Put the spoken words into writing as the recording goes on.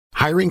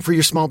Hiring for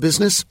your small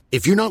business?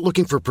 If you're not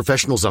looking for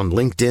professionals on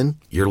LinkedIn,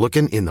 you're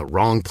looking in the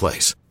wrong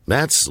place.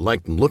 That's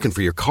like looking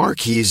for your car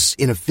keys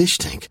in a fish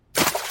tank.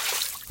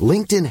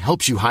 LinkedIn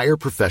helps you hire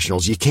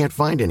professionals you can't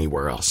find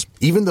anywhere else,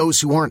 even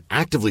those who aren't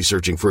actively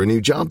searching for a new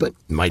job but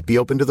might be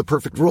open to the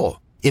perfect role.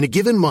 In a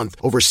given month,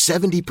 over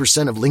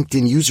 70% of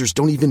LinkedIn users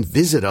don't even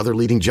visit other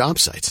leading job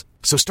sites.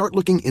 So start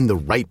looking in the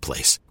right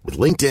place. With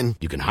LinkedIn,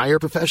 you can hire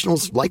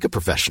professionals like a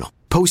professional.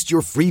 Post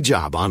your free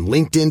job on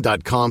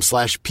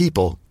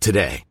linkedin.com/people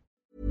today.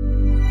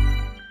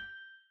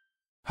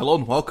 Hello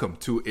and welcome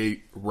to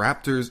a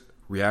Raptors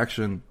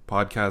Reaction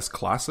Podcast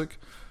Classic.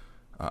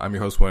 I'm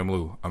your host, William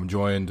Liu. I'm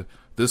joined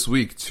this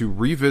week to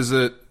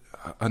revisit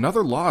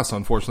another loss,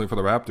 unfortunately, for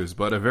the Raptors,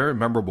 but a very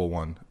memorable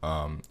one.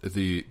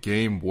 The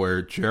game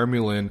where Jeremy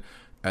Lin,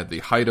 at the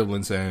height of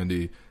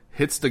Linsanity,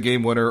 hits the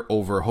game winner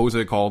over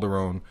Jose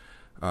Calderon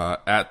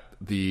at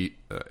the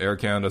Air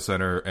Canada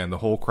Center, and the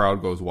whole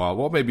crowd goes wild.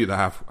 Well, maybe the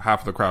half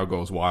of the crowd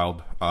goes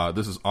wild.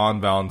 This is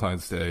on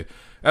Valentine's Day.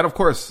 And of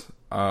course,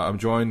 I'm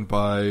joined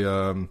by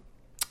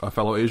a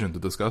fellow Asian to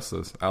discuss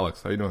this.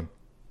 Alex, how you doing?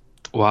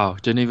 Wow,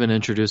 didn't even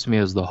introduce me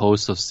as the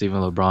host of Stephen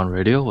LeBron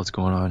Radio. What's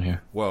going on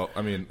here? Well,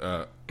 I mean,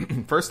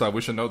 first off, we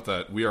should note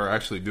that we are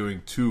actually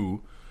doing two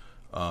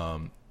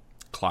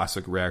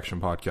classic reaction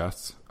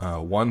podcasts.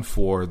 One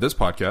for this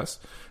podcast,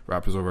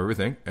 Raptors Over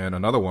Everything, and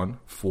another one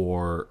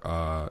for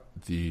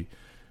the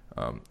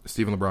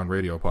Stephen LeBron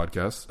Radio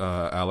podcast.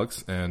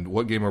 Alex, and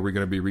what game are we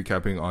going to be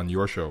recapping on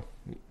your show?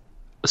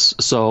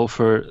 So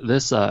for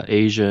this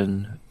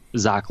Asian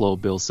Zach Lowe,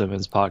 Bill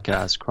Simmons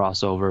podcast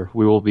crossover,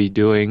 we will be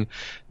doing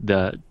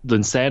the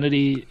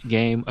Insanity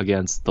game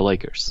against the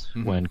Lakers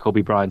when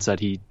Kobe Bryant said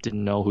he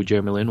didn't know who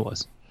Jeremy Lin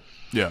was.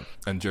 Yeah,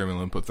 and Jeremy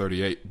Lin put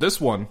 38.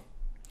 This one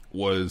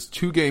was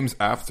 2 games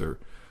after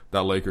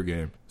that Laker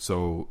game.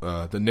 So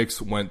the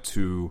Knicks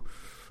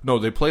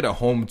they played at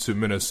home to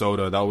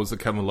Minnesota. That was the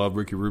Kevin Love,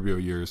 Ricky Rubio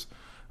years.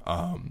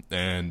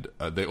 And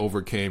they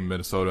overcame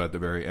Minnesota at the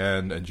very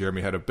end, and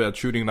Jeremy had a bad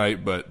shooting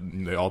night, but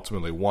they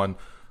ultimately won.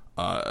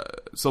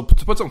 So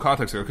to put some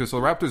context here,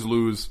 so the Raptors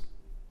lose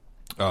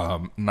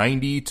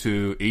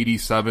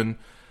 90-87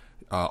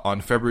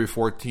 on February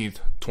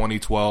 14th,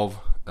 2012.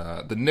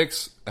 The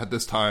Knicks at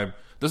this time,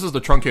 this is the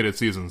truncated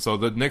season, so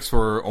the Knicks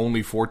were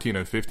only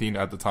 14-15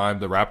 at the time.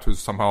 The Raptors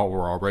somehow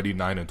were already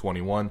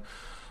 9-21.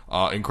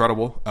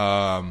 Incredible.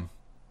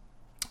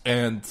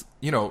 And,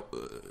 you know,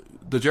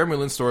 the Jeremy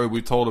Lin story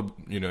we told,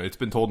 it's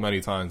been told many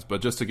times,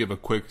 but just to give a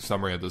quick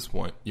summary at this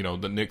point,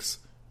 the Knicks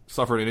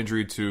suffered an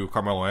injury to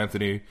Carmelo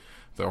Anthony.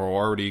 They were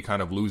already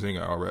kind of losing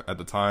at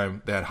the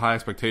time. They had high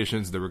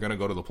expectations. They were going to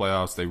go to the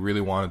playoffs. They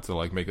really wanted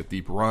to make a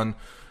deep run.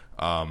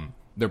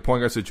 Their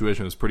point guard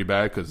situation was pretty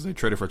bad because they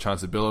traded for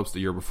Chauncey Billups the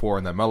year before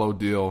in that Melo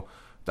deal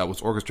that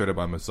was orchestrated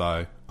by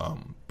Masai.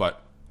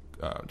 But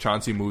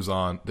Chauncey moves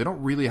on. They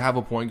don't really have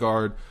a point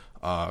guard.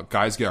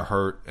 Guys get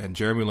hurt, and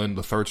Jeremy Lin,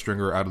 the third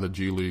stringer out of the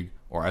G League,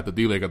 or at the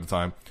D League at the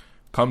time,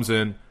 comes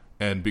in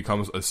and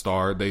becomes a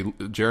star.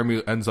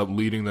 Jeremy ends up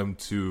leading them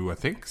to, I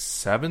think,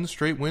 7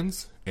 straight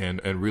wins,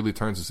 and really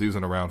turns the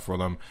season around for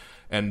them.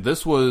 And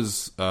this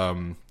was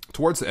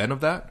towards the end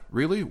of that,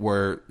 really,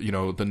 where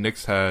the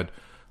Knicks had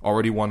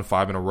already won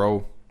 5 in a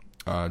row.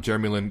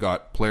 Jeremy Lin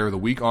got Player of the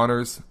Week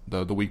honors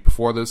the week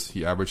before this.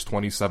 He averaged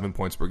 27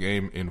 points per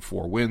game in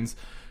 4 wins.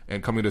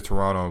 And coming to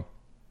Toronto,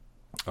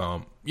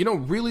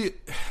 really,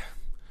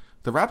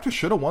 the Raptors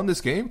should have won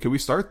this game. Can we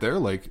start there?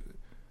 They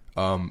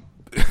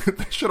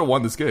should have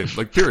won this game.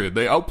 Period.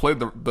 They outplayed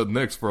the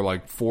Knicks for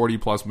 40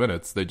 plus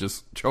minutes. They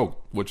just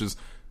choked, which is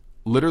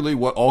literally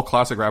what all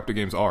classic Raptor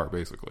games are,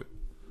 basically.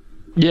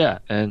 Yeah,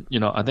 and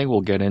I think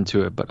we'll get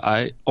into it, but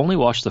I only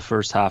watched the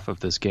first half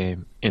of this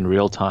game in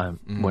real time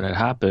when it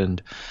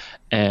happened,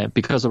 and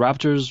because the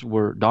Raptors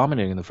were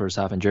dominating the first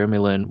half and Jeremy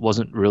Lin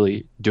wasn't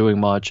really doing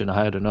much, and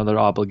I had another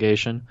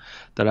obligation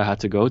that I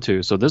had to go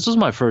to. So this was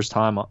my first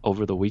time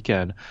over the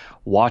weekend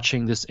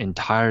watching this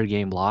entire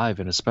game live,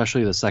 and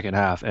especially the second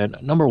half. And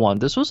number one,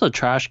 this was a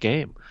trash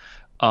game.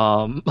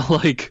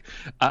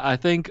 I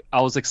think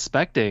I was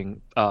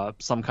expecting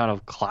some kind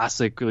of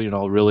classic,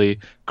 really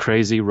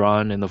crazy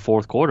run in the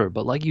fourth quarter.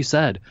 But like you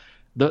said,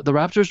 the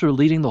Raptors were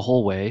leading the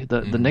whole way.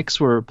 The Knicks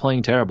were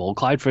playing terrible.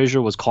 Clyde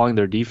Frazier was calling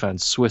their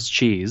defense Swiss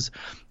cheese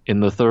in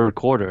the third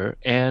quarter,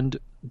 and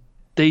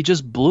they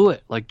just blew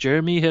it.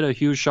 Jeremy hit a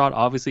huge shot,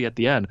 obviously, at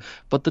the end,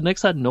 but the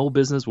Knicks had no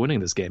business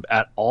winning this game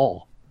at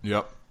all.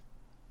 Yep.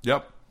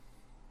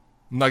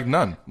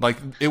 None.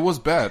 It was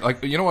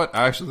bad. You know what?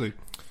 Actually,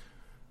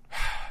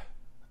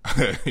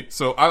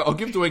 so I'll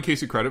give Dwayne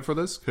Casey credit for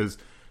this because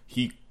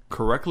he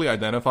correctly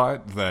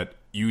identified that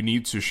you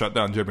need to shut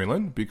down Jeremy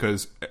Lin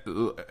because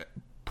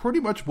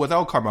pretty much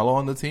without Carmelo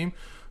on the team,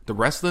 the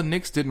rest of the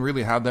Knicks didn't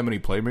really have that many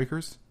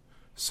playmakers.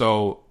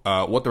 So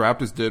what the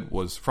Raptors did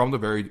was from the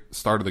very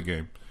start of the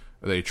game,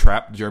 they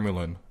trapped Jeremy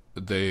Lin.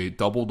 They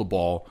doubled the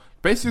ball,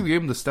 basically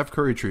gave him the Steph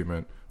Curry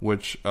treatment,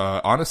 which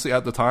honestly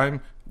at the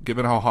time,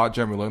 given how hot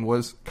Jeremy Lin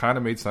was, kind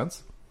of made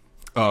sense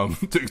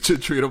to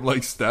treat him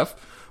like Steph.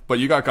 But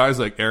you got guys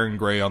like Aaron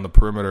Gray on the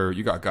perimeter.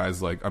 You got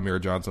guys like Amir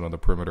Johnson on the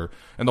perimeter.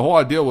 And the whole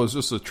idea was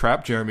just to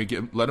trap Jeremy,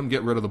 let him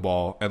get rid of the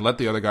ball, and let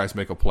the other guys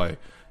make a play.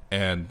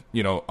 And,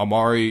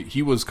 Amari,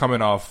 he was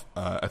coming off,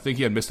 I think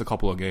he had missed a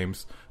couple of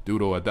games due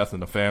to a death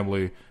in the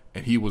family,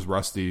 and he was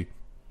rusty.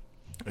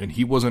 And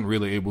he wasn't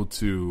really able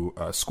to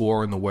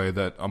score in the way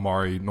that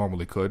Amari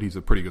normally could. He's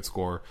a pretty good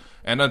scorer.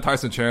 And then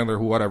Tyson Chandler,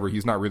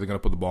 he's not really going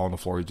to put the ball on the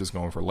floor. He's just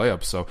going for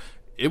layups. So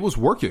it was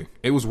working.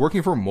 It was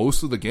working for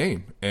most of the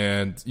game.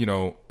 And,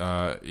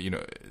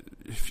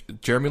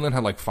 Jeremy Lin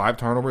had like 5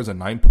 turnovers and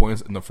 9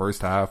 points in the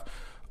first half.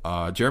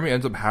 Jeremy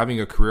ends up having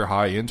a career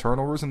high in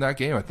turnovers in that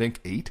game. I think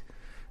 8.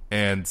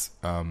 And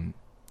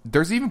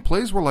there's even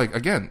plays where, like,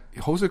 again,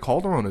 Jose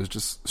Calderon is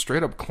just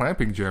straight up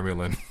clamping Jeremy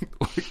Lin.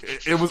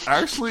 It was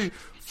actually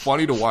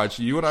funny to watch.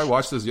 You and I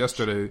watched this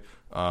yesterday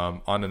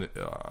on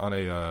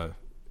a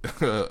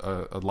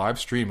live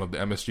stream of the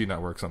MSG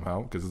network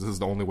somehow, because this is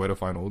the only way to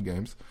find old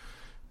games.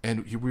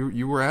 And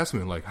you were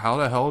asking me, like, how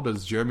the hell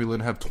does Jeremy Lin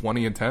have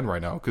 20 and 10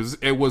 right now? Because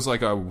it was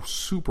like a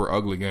super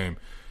ugly game.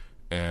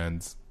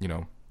 And,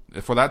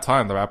 for that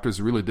time, the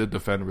Raptors really did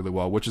defend really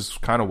well, which is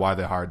kind of why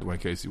they hired Dwayne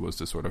Casey, was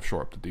to sort of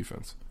shore up the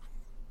defense.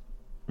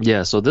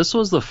 Yeah, so this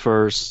was the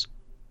first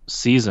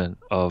season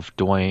of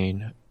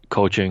Dwayne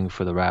coaching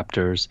for the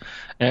Raptors.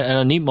 And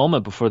a neat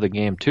moment before the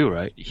game, too,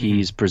 right?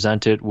 He's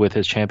presented with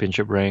his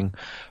championship ring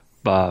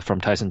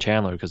from Tyson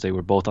Chandler, because they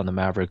were both on the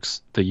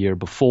Mavericks the year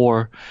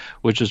before,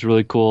 which is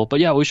really cool. But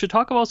yeah, we should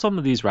talk about some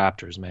of these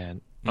Raptors, man.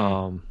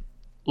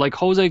 Like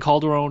Jose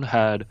Calderon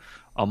had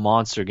a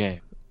monster game.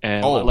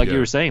 And you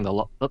were saying,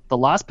 the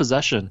last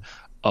possession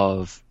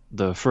of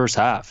the first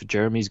half,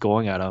 Jeremy's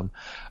going at him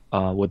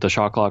with the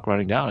shot clock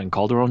running down, and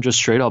Calderon just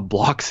straight up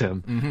blocks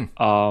him.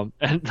 I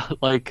did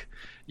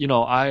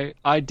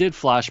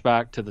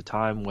flashback to the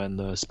time when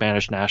the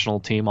Spanish national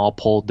team all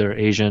pulled their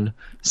Asian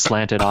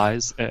slanted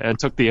eyes and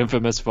took the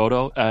infamous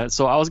photo.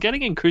 So I was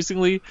getting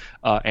increasingly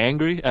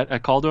angry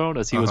at Calderon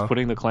as he was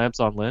putting the clamps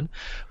on Lin.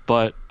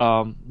 But,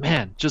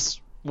 man,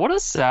 just what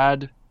a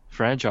sad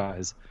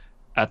franchise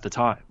at the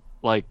time.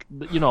 Like,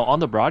 on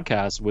the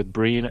broadcast with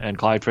Breen and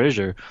Clyde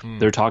Frazier,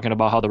 they're talking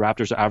about how the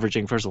Raptors are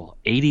averaging, first of all,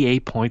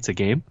 88 points a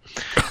game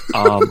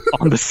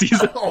on the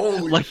season.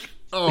 Oh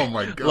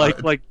my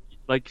God.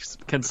 Like,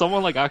 can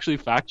someone actually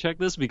fact check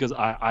this? Because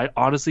I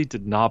honestly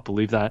did not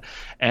believe that.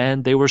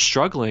 And they were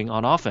struggling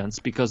on offense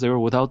because they were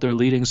without their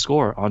leading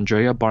scorer,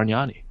 Andrea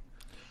Bargnani.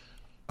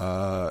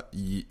 Wow.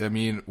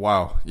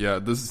 Yeah,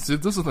 this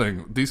is the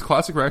thing. These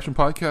Classic Reaction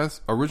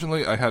podcasts,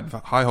 originally I had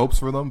high hopes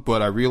for them,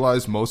 but I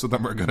realized most of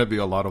them are going to be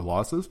a lot of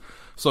losses.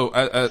 So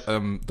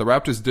the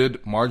Raptors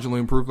did marginally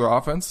improve their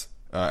offense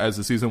as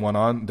the season went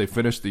on. They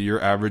finished the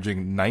year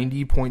averaging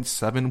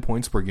 90.7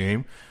 points per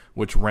game,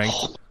 which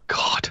ranked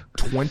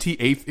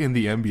 28th in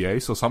the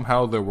NBA. So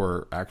somehow there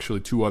were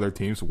actually 2 other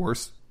teams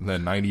worse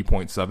than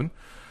 90.7.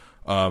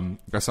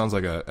 That sounds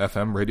like a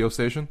FM radio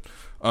station.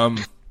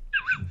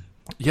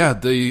 Yeah,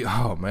 the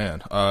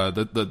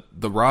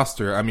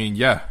roster. I mean,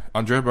 yeah,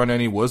 Andrea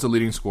Bargnani was the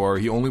leading scorer.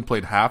 He only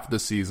played half the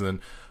season.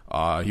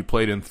 He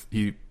played in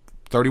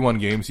 31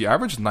 games. He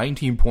averaged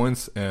 19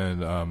 points,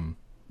 and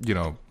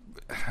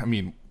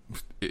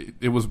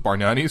it was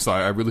Bargnani, so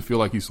I really feel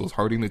like he was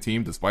hurting the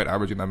team despite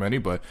averaging that many.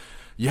 But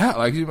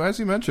yeah, as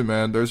you mentioned,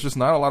 man, there's just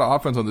not a lot of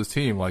offense on this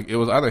team. Like, it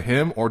was either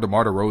him or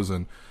DeMar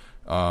DeRozan,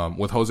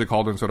 with Jose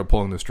Calderon sort of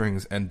pulling the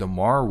strings, and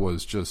DeMar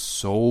was just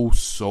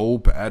so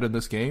bad in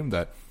this game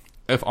that.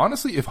 If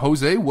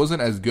Jose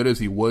wasn't as good as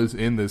he was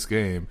in this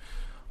game,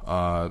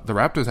 the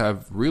Raptors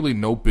have really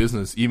no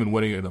business even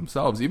winning it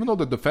themselves. Even though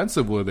the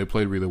defensively they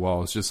played really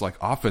well, it's just like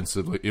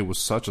offensively it was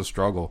such a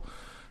struggle.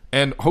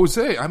 And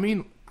Jose, I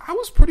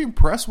was pretty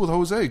impressed with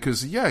Jose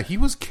because he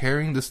was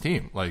carrying this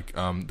team. Like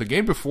the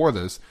game before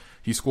this,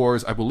 he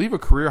scores, I believe, a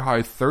career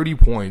high 30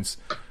 points,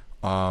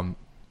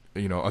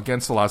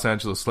 against the Los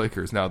Angeles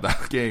Lakers. Now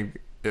that game,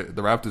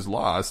 the Raptors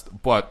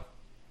lost, but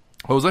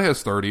Jose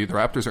has 30. The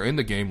Raptors are in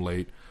the game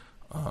late.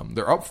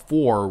 They're up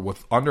 4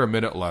 with under a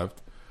minute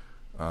left.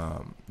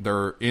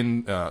 They're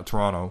in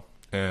Toronto,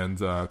 and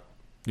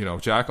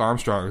Jack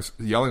Armstrong is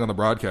yelling on the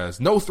broadcast,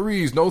 "No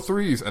threes, no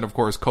threes!" And of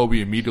course, Kobe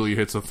immediately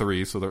hits a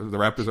 3, so the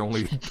Raptors are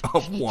only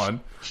up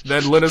 1.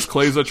 Then Linas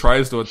Kleiza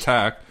tries to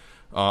attack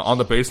on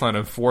the baseline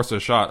and force a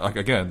shot. Like,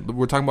 again,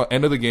 we're talking about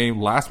end of the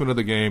game, last minute of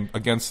the game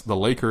against the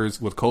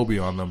Lakers with Kobe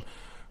on them.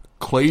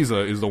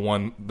 Kleiza is the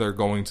one they're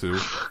going to.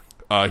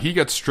 He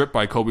gets stripped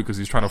by Kobe because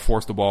he's trying to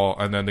force the ball,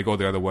 and then they go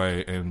the other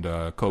way, and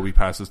Kobe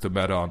passes to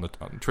Meta on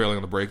trailing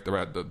on the break.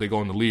 They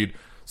go in the lead.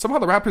 Somehow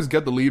the Raptors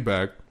get the lead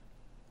back,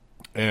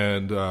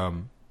 and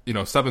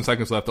 7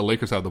 seconds left. The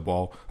Lakers have the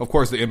ball. Of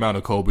course, the inbound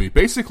of Kobe,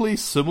 basically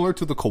similar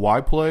to the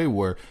Kawhi play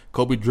where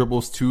Kobe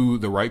dribbles to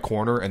the right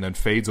corner and then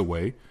fades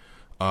away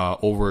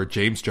over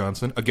James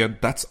Johnson. Again,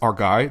 that's our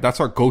guy. That's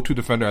our go-to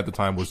defender at the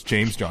time was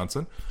James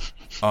Johnson,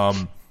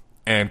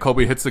 and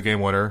Kobe hits the game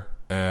winner.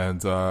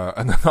 And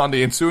then on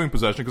the ensuing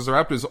possession, because the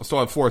Raptors still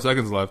have 4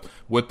 seconds left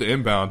with the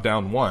inbound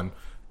down 1,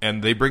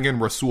 and they bring in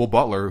Rasul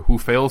Butler, who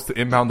fails to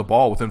inbound the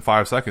ball within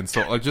 5 seconds.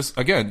 So just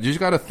again, you just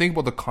got to think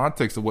about the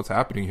context of what's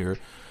happening here.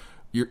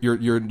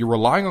 You're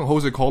relying on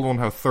Jose Calderon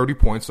to have 30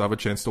 points to have a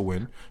chance to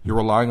win. You're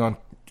relying on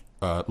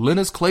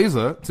Linus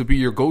Kleza to be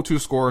your go-to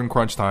scorer in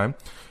crunch time.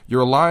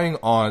 You're relying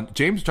on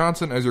James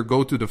Johnson as your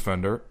go-to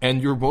defender,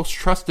 and your most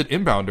trusted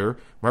inbounder.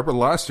 Remember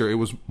last year, it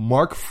was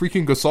Mark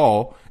freaking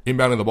Gasol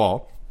inbounding the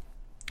ball.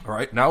 All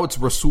right, now it's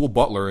Rasul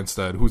Butler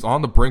instead, who's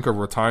on the brink of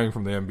retiring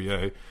from the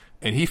NBA,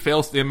 and he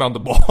fails to inbound the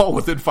ball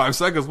within 5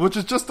 seconds, which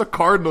is just a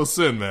cardinal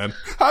sin, man.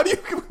 How do you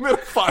commit a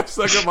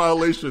 5-second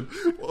violation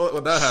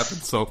when that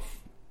happens? So,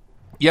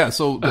 yeah,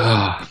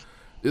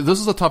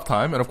 this is a tough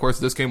time, and of course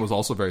this game was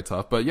also very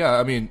tough. But yeah,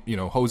 I mean,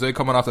 Jose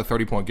coming off the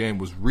 30-point game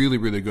was really,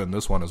 really good in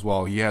this one as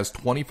well. He has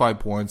 25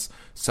 points,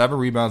 7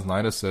 rebounds,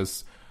 9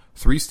 assists,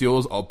 3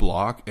 steals, a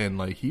block, and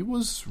like he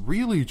was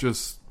really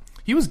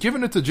he was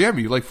giving it to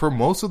Jeremy like for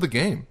most of the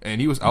game, and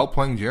he was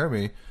outplaying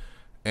Jeremy,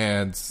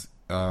 and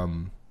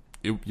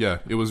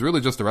it was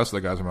really just the rest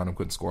of the guys around him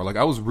couldn't score. Like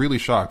I was really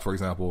shocked, for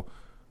example,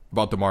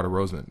 about DeMar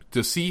DeRozan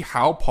to see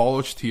how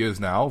polished he is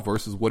now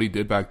versus what he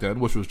did back then,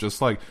 which was just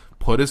like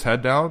put his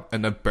head down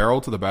and then barrel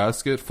to the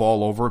basket,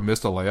 fall over,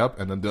 miss a layup,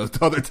 and then the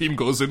other team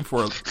goes in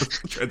for a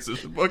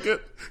transition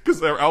bucket because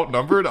they're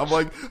outnumbered. I'm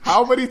like,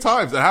 how many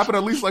times? It happened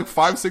at least like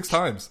 5-6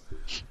 times.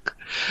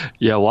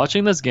 Yeah,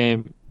 watching this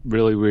game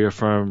really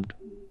reaffirmed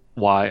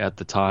why at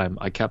the time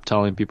I kept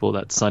telling people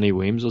that Sonny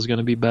Weems was going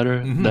to be better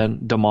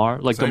than DeMar.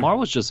 Like Same. DeMar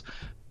was just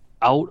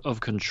out of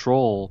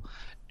control.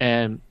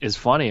 And it's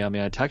funny, I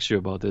mean, I texted you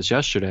about this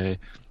yesterday.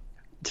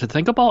 To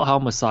think about how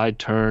Masai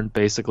turned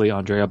basically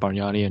Andrea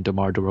Bargnani and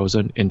DeMar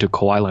DeRozan into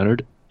Kawhi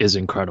Leonard is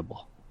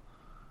incredible.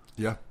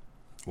 Yeah.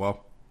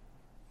 Well.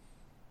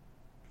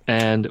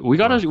 And we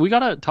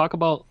gotta talk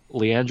about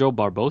Leandro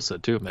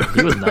Barbosa too, man.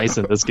 He was nice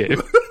in this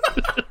game.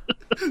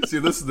 See,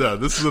 this is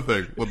the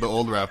thing with the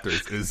old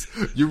Raptors is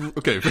you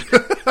okay.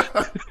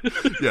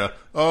 Yeah.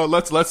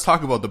 Let's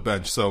talk about the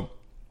bench. So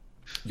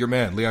your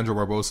man, Leandro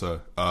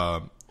Barbosa,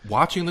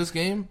 watching this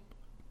game,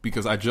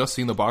 because I just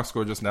seen the box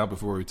score just now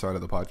before we started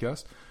the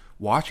podcast.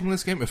 Watching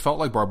this game, it felt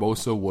like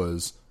Barbosa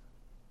was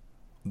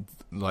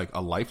like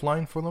a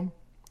lifeline for them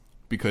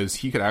because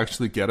he could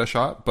actually get a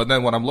shot. But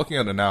then when I'm looking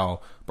at it now,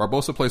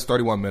 Barbosa plays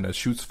 31 minutes,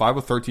 shoots 5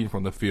 of 13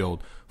 from the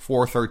field,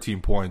 4 of 13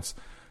 points.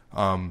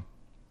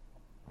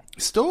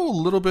 Still a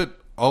little bit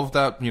of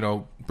that,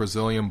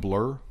 Brazilian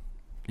blur.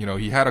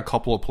 He had a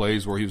couple of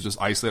plays where he was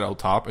just isolated out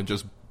top and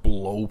just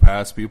blow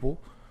past people.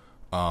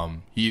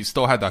 He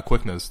still had that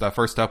quickness. That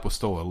first step was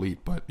still elite,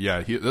 but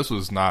yeah, this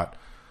was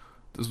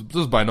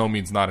by no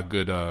means not a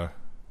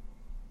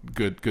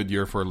good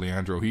year for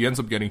Leandro. He ends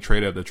up getting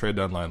traded at the trade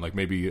deadline, like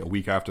maybe a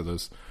week after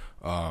this,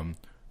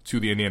 to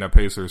the Indiana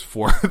Pacers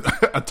for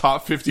a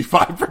top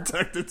 55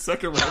 protected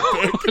second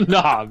round pick.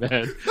 Nah,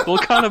 man.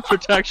 What kind of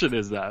protection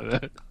is that,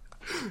 man?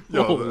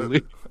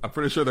 I'm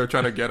pretty sure they're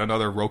trying to get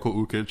another Roko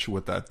Ukic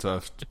with that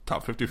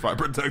top 55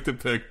 protected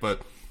pick,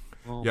 but.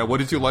 Yeah, what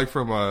did you like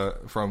from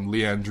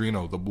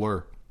Leandrino, the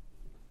blur?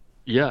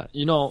 Yeah,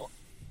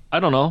 I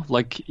don't know.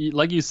 Like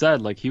you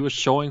said, like he was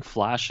showing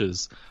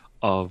flashes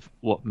of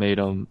what made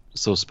him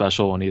so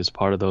special when he was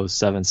part of those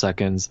 7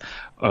 seconds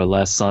or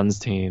less Suns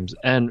teams,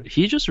 and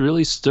he just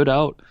really stood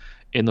out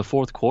in the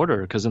fourth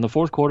quarter. Because in the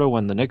fourth quarter,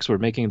 when the Knicks were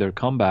making their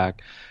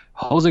comeback,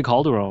 Jose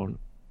Calderon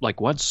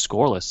went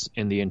scoreless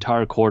in the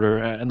entire quarter,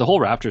 and the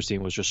whole Raptors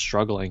team was just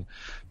struggling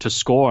to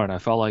score, and I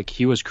felt like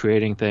he was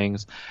creating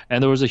things.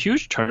 And there was a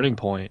huge turning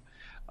point.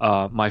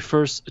 My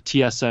first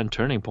TSN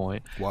turning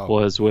point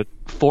was with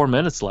 4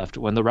 minutes left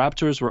when the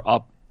Raptors were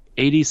up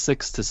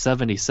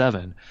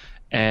 86-77.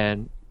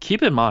 And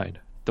keep in mind,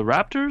 the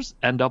Raptors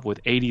end up with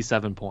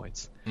 87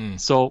 points.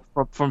 So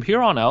from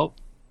here on out,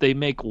 they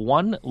make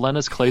one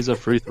Linus Kleza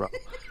free throw.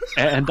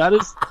 And that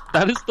is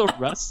the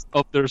rest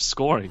of their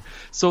scoring.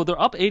 So they're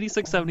up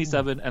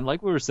 86-77, and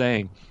like we were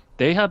saying,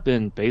 they have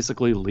been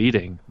basically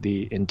leading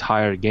the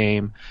entire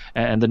game.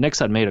 And the Knicks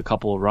had made a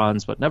couple of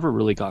runs, but never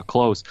really got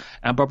close.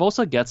 And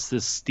Barbosa gets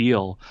this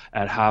steal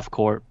at half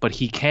court, but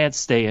he can't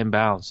stay in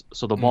bounds.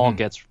 So the ball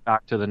gets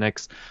back to the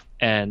Knicks,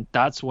 and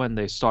that's when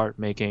they start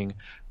making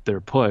their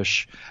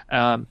push.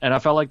 And I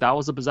felt like that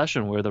was a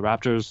possession where the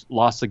Raptors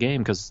lost the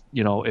game because,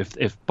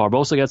 if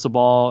Barbosa gets the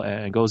ball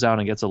and goes down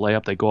and gets a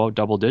layup, they go out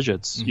double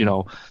digits.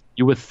 You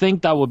would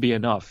think that would be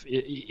enough,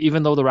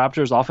 even though the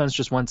Raptors offense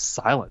just went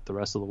silent the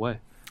rest of the way.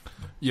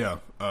 Yeah.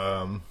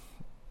 Well,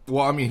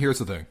 I mean, here's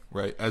the thing,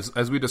 right?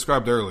 As we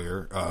described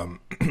earlier,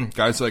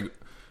 guys like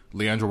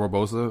Leandro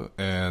Barbosa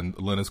and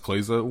Linus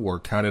Kleza were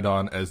counted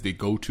on as the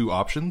go-to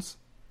options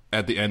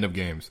at the end of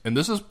games. And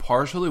this is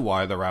partially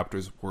why the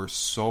Raptors were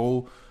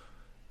so...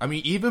 I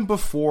mean, even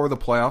before the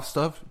playoff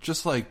stuff,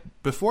 just like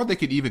before they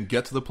could even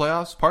get to the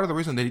playoffs, part of the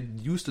reason they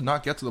used to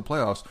not get to the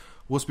playoffs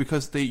was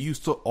because they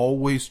used to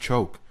always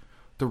choke.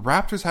 The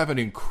Raptors have an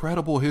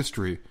incredible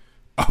history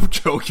of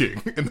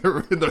choking in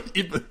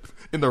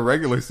the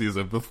regular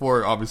season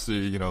before,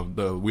 obviously,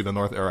 the We the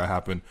North era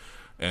happened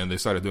and they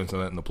started doing some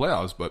of that in the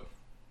playoffs. But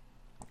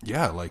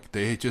yeah, like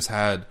they just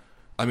had...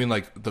 I mean,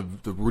 like the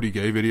Rudy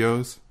Gay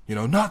videos,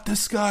 not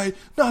this guy,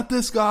 not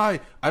this guy.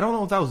 I don't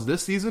know if that was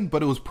this season,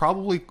 but it was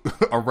probably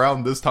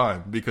around this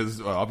time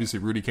because obviously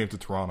Rudy came to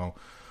Toronto.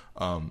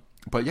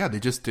 But yeah, they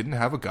just didn't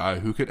have a guy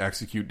who could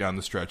execute down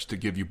the stretch to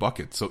give you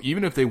buckets. So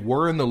even if they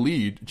were in the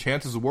lead,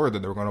 chances were that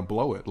they were going to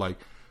blow it. Like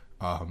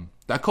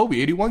that Kobe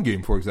 81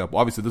 game, for example.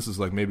 Obviously, this is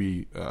like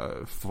maybe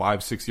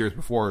 5-6 years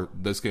before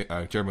this game,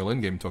 Jeremy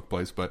Lin game took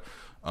place, but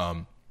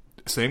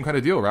same kind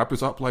of deal.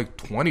 Raptors up like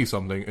 20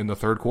 something in the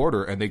third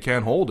quarter, and they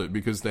can't hold it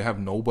because they have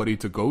nobody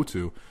to go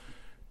to.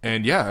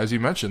 And yeah, as you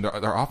mentioned,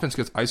 their offense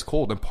gets ice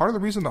cold. And part of the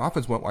reason the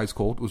offense went ice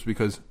cold was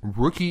because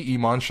rookie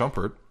Iman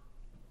Shumpert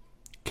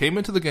came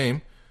into the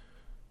game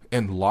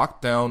and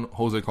locked down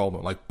Jose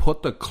Calderon, like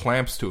put the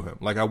clamps to him.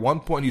 Like at one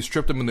point he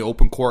stripped him in the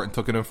open court and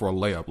took it in for a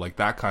layup, like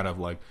that kind of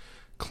like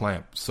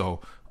clamp. So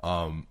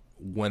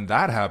when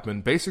that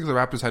happened, basically the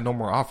Raptors had no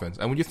more offense.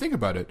 And when you think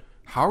about it,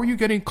 how are you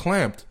getting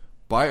clamped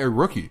by a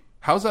rookie?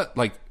 How's that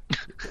like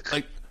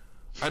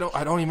I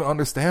don't even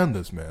understand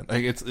this, man.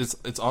 Like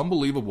it's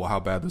unbelievable how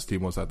bad this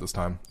team was at this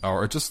time.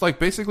 Or just like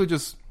basically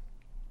just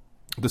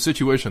the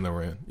situation that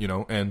we're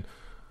in, and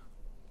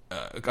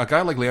a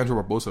guy like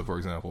Leandro Barbosa, for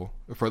example,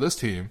 for this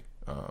team,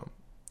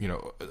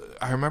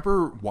 I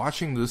remember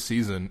watching this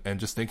season and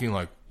just thinking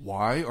like,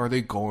 why are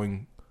they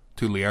going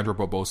to Leandro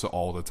Barbosa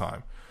all the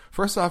time?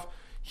 First off,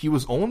 he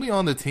was only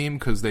on the team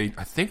because I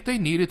think they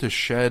needed to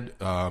shed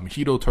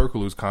Hedo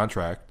Turkoglu's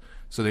contract,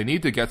 so they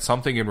need to get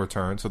something in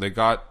return. So they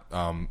got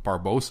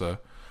Barbosa,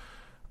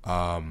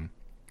 and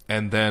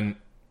then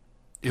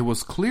it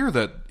was clear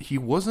that he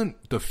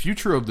wasn't the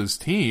future of this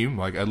team.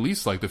 Like at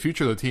least like the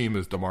future of the team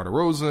is DeMar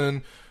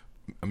DeRozan,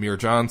 Amir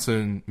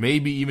Johnson,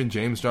 maybe even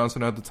James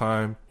Johnson at the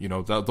time.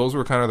 Those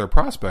were kind of their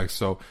prospects.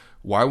 So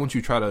why wouldn't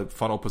you try to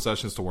funnel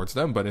possessions towards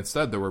them? But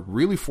instead, they were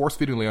really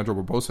force-feeding Leandro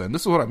Barbosa. And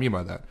this is what I mean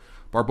by that.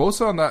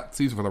 Barbosa on that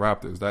season for the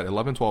Raptors, that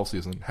 11-12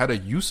 season, had a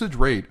usage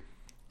rate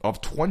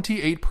of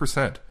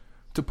 28%.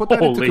 To put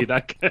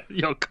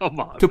that come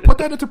on. To put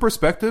that into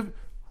perspective,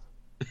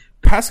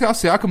 Pascal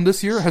Siakam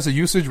this year has a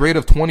usage rate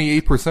of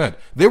 28%.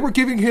 They were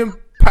giving him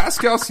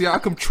Pascal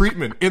Siakam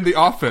treatment in the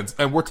offense,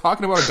 and we're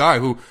talking about a guy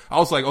who I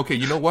was like, okay,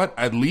 you know what?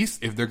 At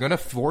least if they're going to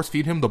force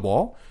feed him the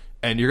ball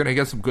and you're going to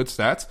get some good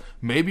stats,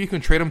 maybe you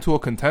can trade him to a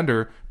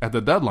contender at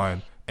the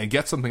deadline and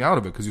get something out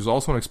of it because he's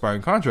also an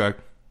expiring contract.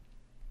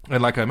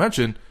 And like I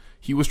mentioned,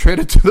 he was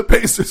traded to the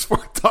Pacers for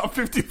a top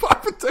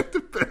 55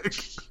 protected pick.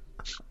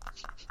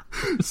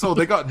 So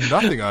they got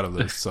nothing out of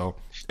this. So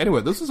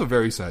anyway, this is a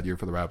very sad year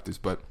for the Raptors,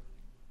 but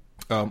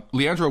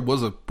Leandro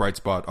was a bright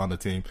spot on the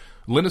team.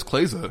 Linus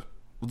Kleza, a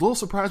little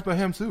surprised by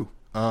him too,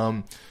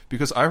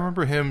 because I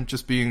remember him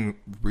just being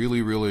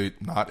really, really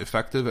not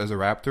effective as a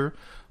Raptor.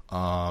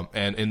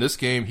 And in this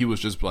game, he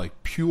was just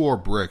like pure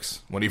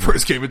bricks when he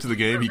first came into the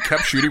game. He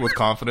kept shooting with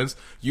confidence.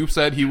 You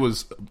said he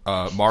was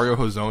Mario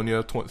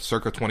Hezonja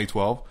circa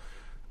 2012.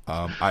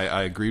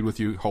 I agreed with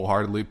you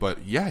wholeheartedly,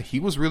 but yeah, he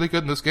was really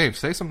good in this game.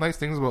 Say some nice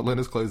things about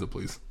Linus Kleza,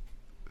 please.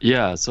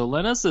 Yeah, so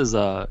Linus is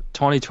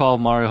 2012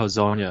 Mario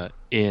Hezonja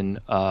in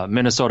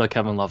Minnesota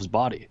Kevin Love's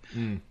body,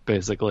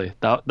 basically.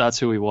 That's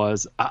who he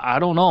was. I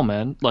don't know,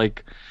 man.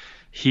 Like,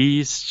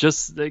 he's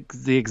just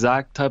the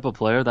exact type of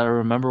player that I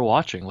remember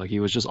watching. Like, he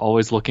was just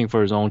always looking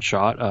for his own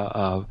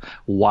shot,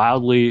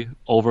 wildly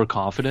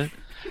overconfident.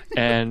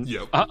 And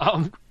yep.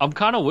 I'm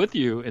kind of with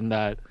you in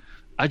that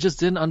I just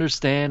didn't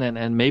understand,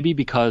 and maybe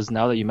because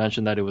now that you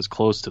mentioned that it was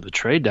close to the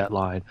trade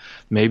deadline,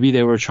 maybe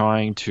they were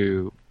trying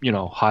to,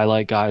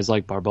 highlight guys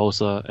like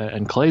Barbosa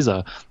and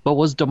Kleza. But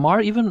was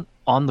DeMar even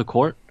on the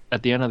court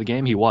at the end of the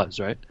game? He was,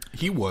 right?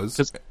 He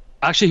was.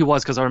 Actually, he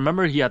was, because I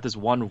remember he had this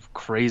one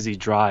crazy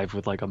drive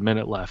with like a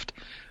minute left,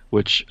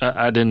 which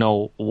I didn't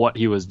know what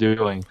he was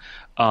doing.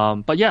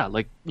 But yeah,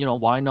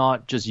 why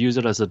not just use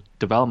it as a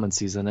development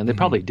season? And they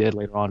probably did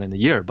later on in the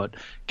year, but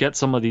get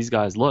some of these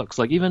guys looks.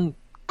 Like even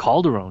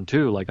Calderon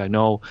too. Like I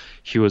know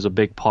he was a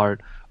big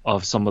part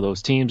of some of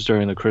those teams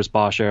during the Chris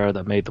Bosh era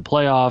that made the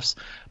playoffs.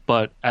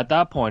 But at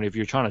that point, if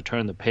you're trying to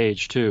turn the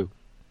page too,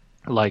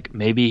 like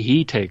maybe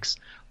he takes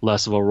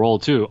less of a role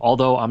too.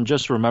 Although I'm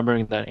just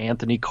remembering that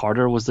Anthony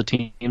Carter was the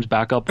team's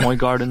backup point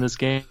guard in this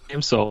game.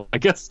 So I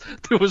guess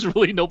there was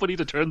really nobody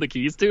to turn the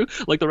keys to.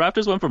 Like the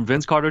Raptors went from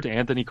Vince Carter to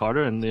Anthony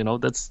Carter. And,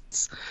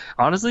 that's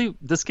honestly,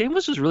 this game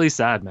was just really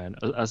sad, man,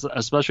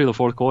 especially the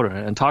fourth quarter.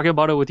 And talking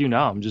about it with you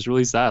now, I'm just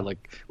really sad.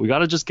 Like we got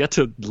to just get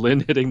to Lin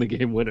hitting the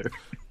game winner.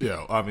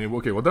 Yeah, I mean,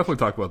 okay, we'll definitely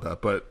talk about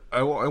that. But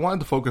I wanted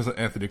to focus on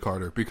Anthony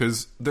Carter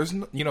because there's, I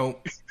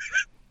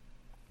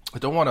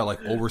don't want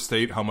to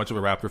overstate how much of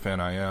a Raptor fan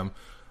I am.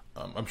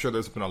 I'm sure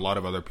there's been a lot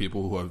of other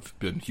people who have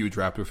been huge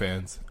Raptor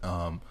fans.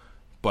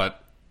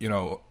 But,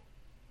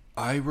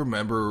 I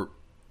remember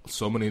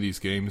so many of these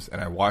games,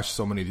 and I watched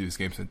so many of these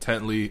games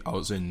intently. I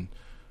was in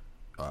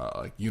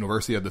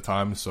university at the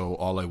time, so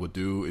all I would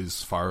do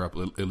is fire up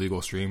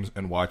illegal streams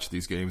and watch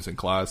these games in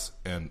class.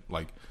 And,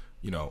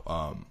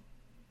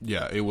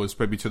 it was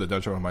maybe to the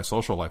detriment of my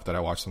social life that I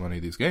watched so many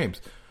of these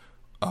games.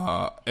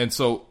 And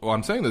so why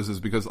I'm saying this is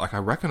because I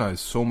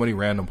recognize so many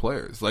random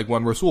players. Like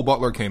when Rasul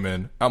Butler came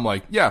in, I'm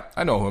like, yeah,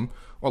 I know him.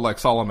 or like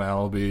Solomon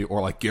Alabi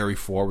or like Gary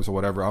Forbes or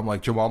whatever. I'm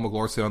like Jamal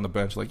McGlory on the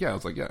bench. Like, yeah, I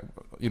was like, yeah,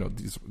 you know,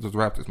 these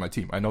Raptors, my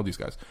team. I know these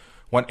guys.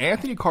 When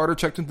Anthony Carter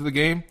checked into the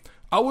game,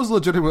 I was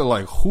legitimately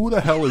like, who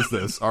the hell is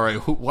this? All right,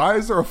 why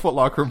is there a Foot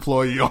Locker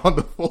employee on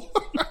the floor?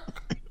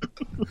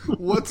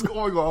 What's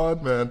going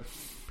on, man?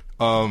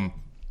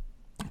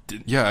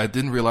 I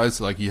didn't realize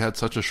like he had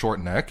such a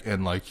short neck,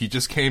 and like he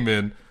just came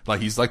in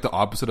like he's like the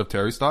opposite of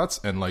Terry Stotts,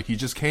 and like he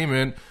just came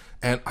in,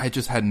 and I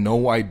just had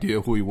no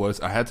idea who he was.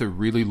 I had to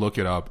really look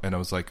it up, and I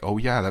was like, oh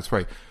yeah, that's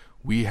right.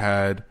 We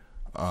had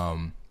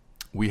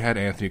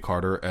Anthony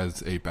Carter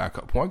as a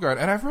backup point guard,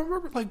 and I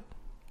remember like,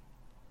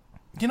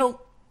 you know,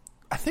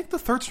 I think the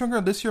third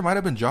stringer this year might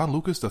have been John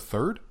Lucas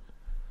III.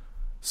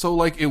 So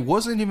like it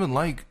wasn't even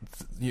like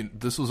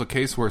this was a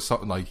case where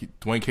something like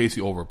Dwayne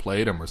Casey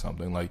overplayed him or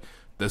something. Like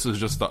this is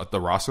just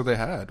the roster they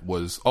had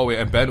was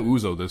and Ben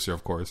Uzo this year,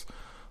 of course.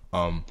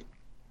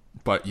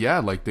 But yeah,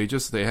 like they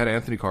had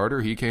Anthony Carter.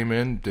 He came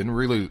in, didn't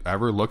really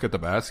ever look at the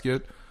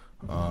basket.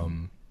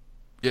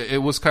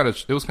 It was kind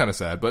of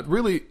sad, but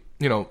really,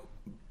 you know,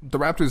 the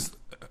Raptors,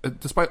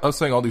 despite us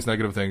saying all these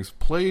negative things,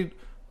 played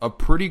a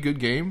pretty good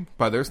game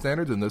by their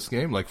standards in this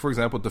game. Like, for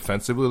example,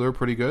 defensively, they're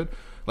pretty good.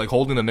 Like,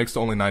 holding the Knicks to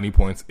only 90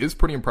 points is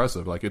pretty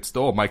impressive. Like, it's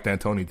still a Mike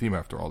D'Antoni team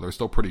after all. They're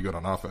still pretty good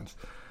on offense.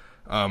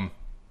 And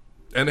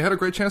they had a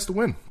great chance to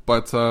win.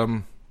 But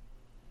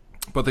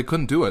they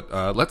couldn't do it.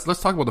 Let's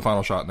talk about the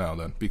final shot now,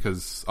 then,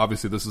 because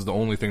obviously this is the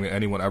only thing that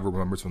anyone ever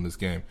remembers from this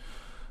game.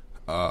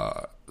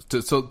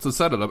 To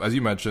set it up, as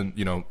you mentioned,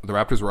 you know, the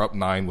Raptors were up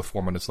 9 with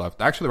 4 minutes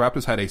left. Actually, the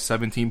Raptors had a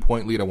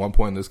 17-point lead at one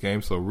point in this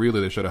game, so really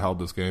they should have held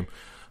this game.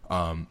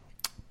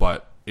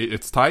 But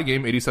it's tie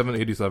game,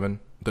 87-87.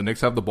 The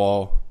Knicks have the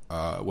ball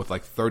with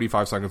like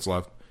 35 seconds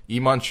left.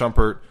 Iman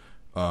Shumpert,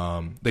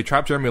 they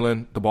trap Jeremy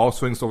Lin. The ball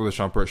swings over the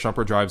Shumpert.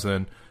 Shumpert drives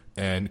in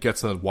and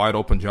gets a wide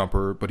open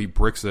jumper, but he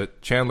bricks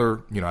it.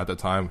 Chandler, you know, at the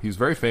time, he's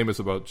very famous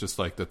about just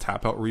like the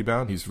tap out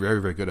rebound. He's very,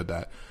 very good at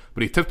that.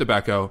 But he tipped it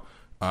back out.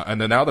 And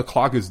then now the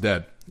clock is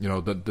dead. You know,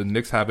 the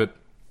Knicks have it.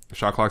 The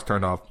shot clock's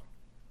turned off.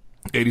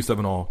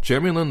 87 all.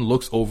 Jeremy Lin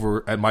looks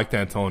over at Mike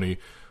D'Antoni,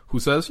 who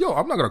says, yo,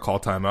 I'm not going to call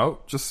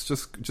timeout. Just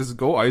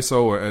go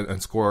ISO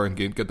and score and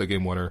get the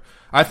game winner.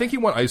 I think he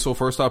went ISO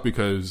first off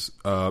because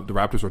the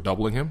Raptors were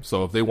doubling him.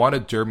 So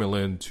if Jeremy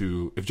Lin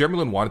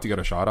wanted to get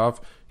a shot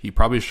off, he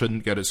probably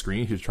shouldn't get a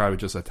screen. He'd try to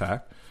just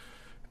attack.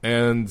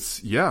 And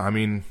yeah, I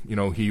mean, you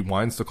know, he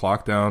winds the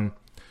clock down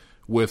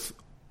with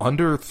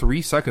under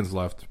 3 seconds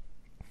left,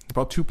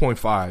 about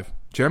 2.5.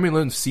 Jeremy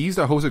Lin sees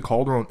that Jose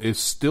Calderon is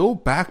still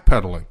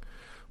backpedaling,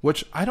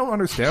 which I don't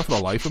understand for the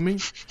life of me.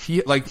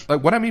 He like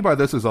what I mean by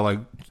this is that like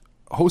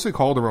Jose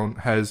Calderon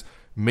has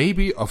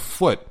maybe a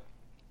foot.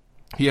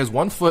 He has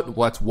 1 foot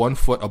that's 1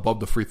 foot above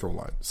the free throw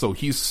line. So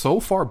he's so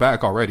far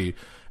back already.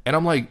 And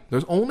I'm like,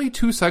 there's only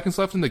 2 seconds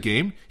left in the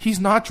game.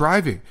 He's not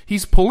driving.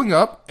 He's pulling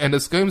up, and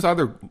this game's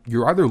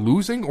you're either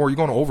losing or you're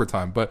going to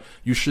overtime. But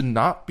you should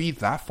not be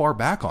that far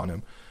back on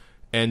him.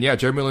 And yeah,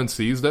 Jeremy Lin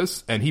sees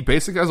this, and he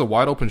basically has a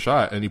wide open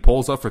shot, and he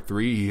pulls up for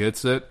 3. He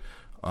hits it.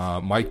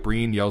 Mike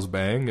Breen yells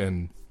bang,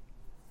 and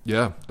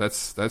yeah,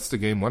 that's the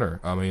game winner.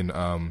 I mean,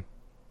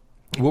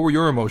 what were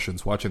your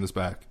emotions watching this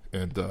back?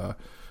 And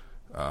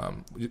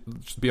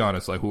just be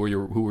honest, like who were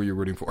you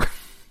rooting for?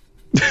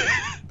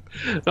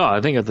 No,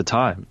 I think at the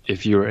time,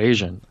 if you were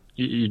Asian,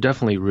 you're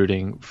definitely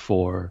rooting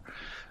for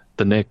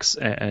the Knicks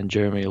and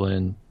Jeremy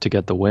Lin to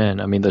get the win.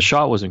 I mean, the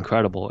shot was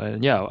incredible.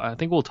 And yeah, I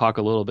think we'll talk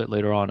a little bit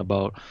later on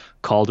about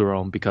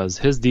Calderon, because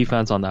his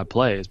defense on that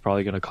play is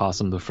probably going to cost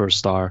him the first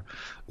star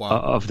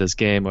of this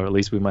game, or at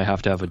least we might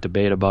have to have a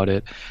debate about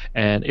it.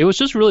 And it was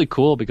just really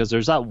cool because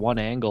there's that one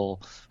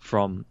angle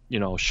from, you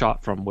know,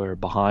 shot from where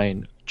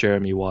behind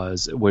Jeremy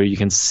was, where you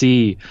can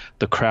see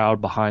the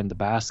crowd behind the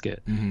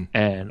basket. Mm-hmm.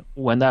 And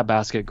when that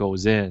basket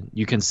goes in,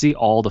 you can see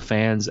all the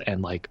fans,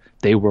 and like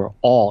they were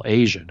all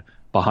Asian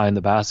behind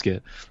the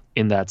basket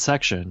in that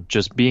section,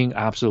 just being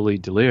absolutely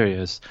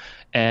delirious.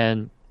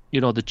 And, you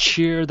know, the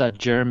cheer that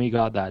Jeremy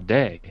got that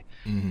day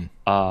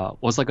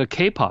was like a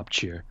K-pop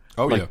cheer.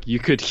 Oh, like, yeah. You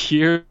could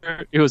hear,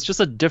 it was just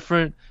a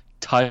different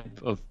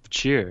type of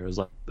cheer. It was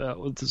like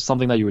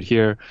something that you would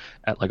hear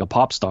at like a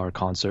pop star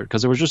concert,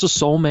 because there was just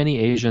so many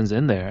Asians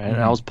in there. And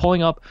I was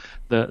pulling up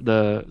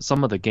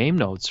some of the game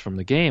notes from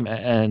the game,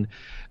 and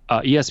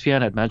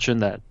ESPN had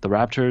mentioned that the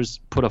Raptors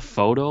put a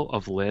photo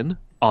of Lin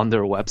on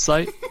their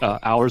website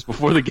hours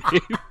before the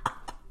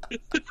game.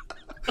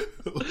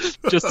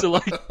 Just to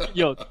like,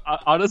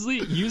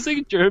 honestly,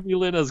 using Jeremy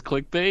Lin as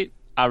clickbait,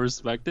 I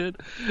respect it.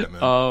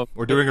 Yeah,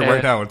 we're doing it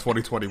right now in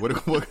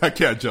 2020. I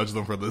can't judge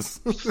them for this.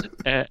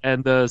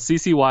 and the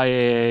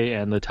CCYAA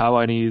and the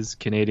Taiwanese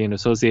Canadian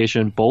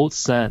Association both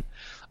sent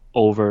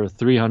over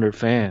 300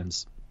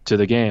 fans to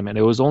the game, and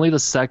it was only the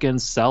second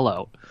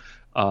sellout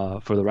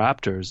for the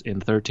Raptors in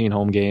 13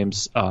 home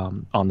games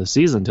on the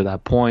season to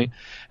that point.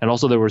 And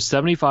also there were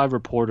 75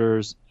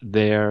 reporters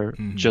there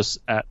just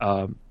at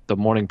the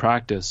morning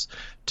practice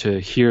to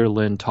hear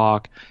Lin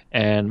talk,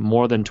 and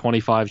more than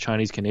 25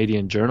 Chinese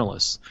Canadian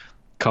journalists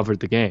covered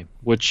the game,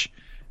 which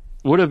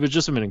would have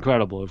just been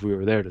incredible if we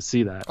were there to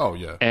see that. Oh,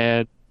 yeah.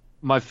 And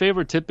my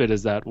favorite tidbit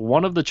is that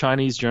one of the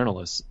Chinese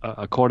journalists,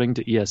 according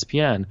to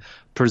ESPN,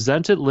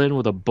 presented Lin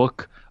with a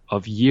book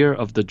of Year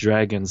of the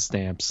Dragon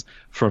stamps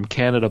from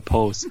Canada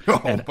Post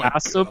and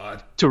asked him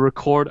to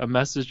record a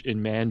message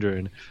in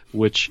Mandarin,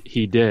 which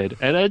he did.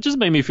 And it just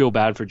made me feel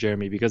bad for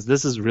Jeremy because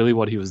this is really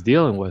what he was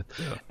dealing with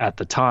at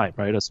the time,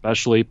 right?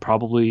 Especially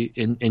probably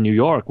in New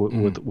York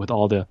with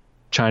all the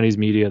Chinese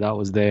media that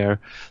was there.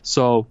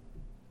 So,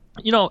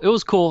 it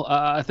was cool.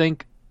 I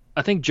think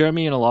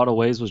Jeremy in a lot of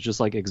ways was just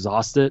like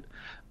exhausted,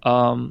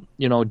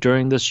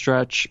 during this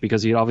stretch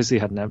because he obviously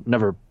had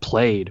never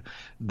played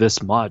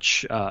this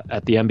much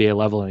at the NBA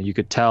level, and you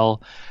could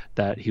tell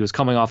that he was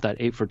coming off that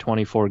 8 for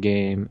 24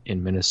 game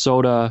in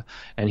Minnesota,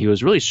 and he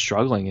was really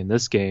struggling in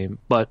this game.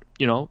 But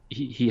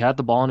he had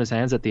the ball in his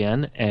hands at the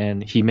end,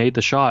 and he made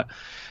the shot,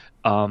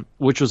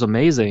 which was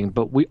amazing.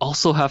 But we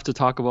also have to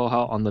talk about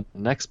how on the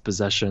next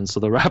possession, so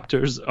the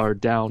Raptors are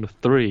down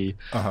 3,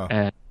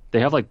 and they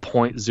have like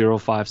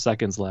 0.05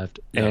 seconds left,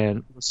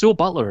 and Rasul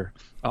Butler,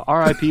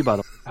 R.I.P. by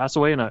the way, passed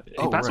away in a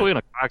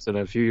car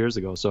accident a few years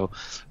ago. So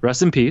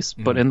rest in peace.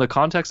 But in the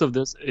context of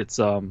this, it's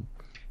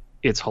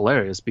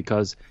hilarious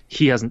because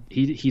he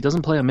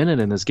doesn't play a minute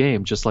in this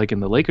game, just like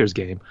in the Lakers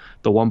game,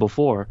 the one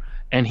before,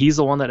 and he's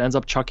the one that ends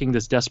up chucking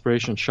this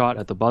desperation shot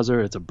at the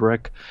buzzer. It's a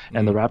brick,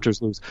 and the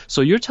Raptors lose. So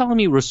you're telling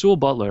me Rasul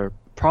Butler,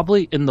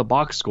 probably in the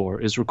box score,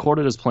 is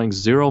recorded as playing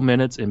 0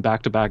 minutes in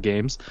back-to-back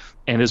games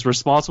and is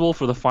responsible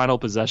for the final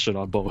possession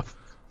on both?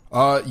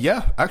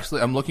 Yeah,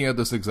 actually, I'm looking at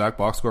this exact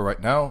box score right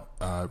now.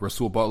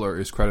 Rasul Butler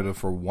is credited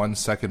for 1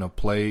 second of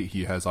play.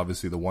 He has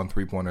obviously the 1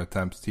 3-pointer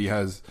attempt. He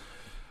has,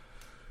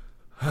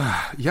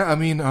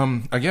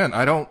 again,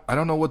 I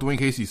don't know what Dwayne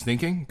Casey's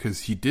thinking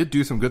because he did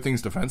do some good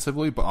things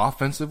defensively, but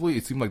offensively,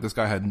 it seemed like this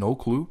guy had no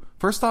clue.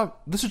 First off,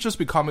 this should just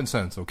be common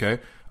sense, okay?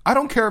 I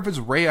don't care if it's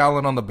Ray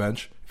Allen on the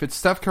bench, if it's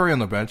Steph Curry on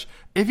the bench.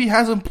 If he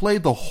hasn't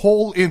played the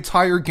whole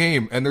entire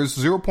game and there's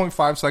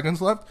 0.5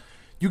 seconds left,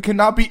 you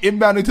cannot be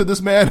inbounding to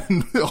this man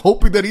and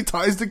hoping that he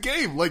ties the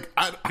game. Like,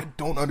 I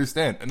don't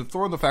understand. And to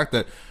throw in the fact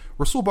that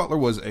Rasul Butler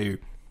was a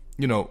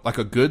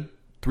good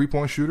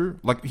 3-point shooter.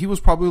 Like, he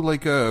was probably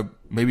like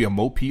maybe a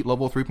Mo Pete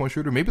level 3-point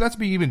shooter. Maybe that's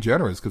being even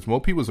generous because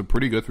Mo Pete was a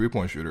pretty good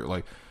 3-point shooter.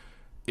 Like,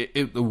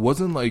 it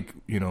wasn't like,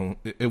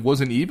 it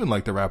wasn't even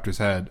like the Raptors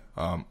had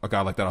a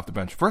guy like that off the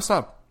bench. First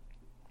off,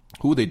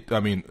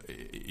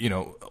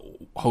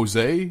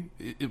 Jose,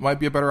 it might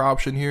be a better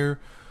option here.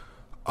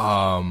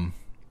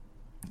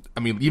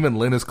 Even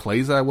Linus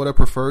Clays I would have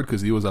preferred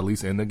because he was at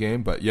least in the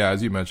game. But yeah,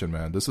 as you mentioned,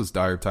 man, this is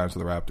dire times for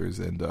the Raptors.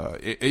 And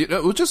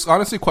it was just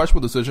honestly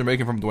questionable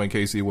decision-making from Dwayne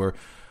Casey where,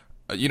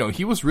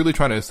 he was really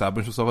trying to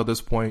establish himself at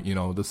this point.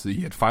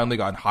 He had finally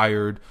gotten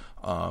hired.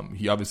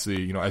 He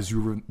obviously, as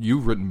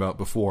you've written about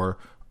before,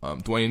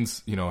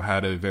 Dwayne's,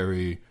 had a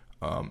very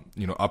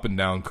up and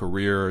down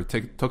career,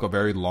 took a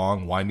very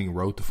long, winding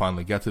road to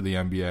finally get to the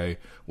NBA,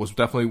 was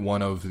definitely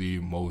one of the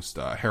most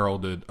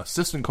heralded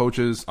assistant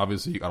coaches.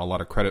 Obviously, he got a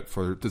lot of credit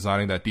for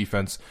designing that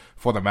defense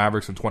for the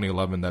Mavericks in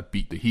 2011 that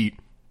beat the Heat.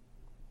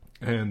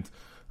 And,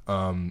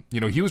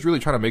 he was really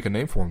trying to make a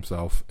name for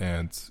himself.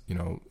 And,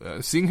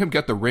 seeing him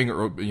get the ring,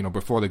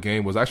 before the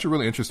game was actually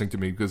really interesting to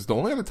me because the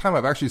only other time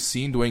I've actually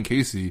seen Dwayne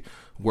Casey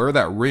wear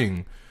that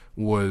ring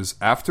was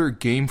after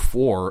Game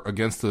 4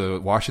 against the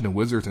Washington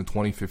Wizards in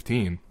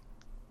 2015,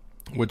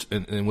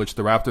 in which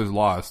the Raptors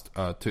lost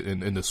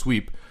in the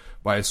sweep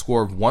by a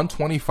score of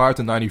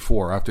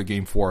 125-94 after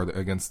Game 4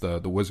 against the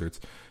Wizards.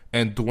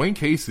 And Dwayne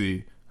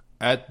Casey,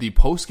 at the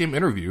post-game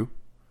interview,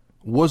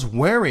 was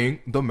wearing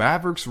the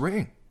Mavericks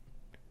ring.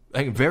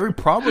 Like, very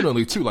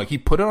prominently, too. Like, he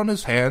put it on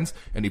his hands,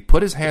 and he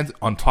put his hands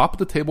on top of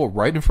the table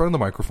right in front of the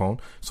microphone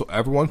so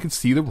everyone can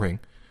see the ring.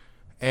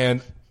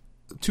 And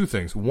two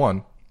things.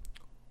 One,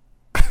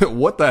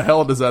 what the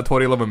hell does that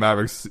 2011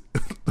 Mavericks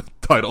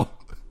title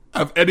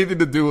have anything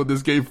to do with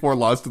this Game 4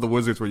 loss to the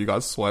Wizards where you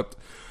got swept?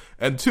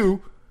 And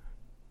two,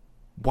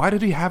 why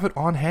did he have it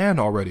on hand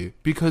already?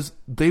 Because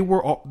this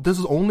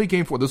is only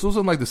Game 4. This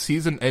wasn't like the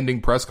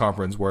season-ending press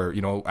conference where,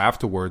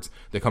 afterwards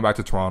they come back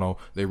to Toronto,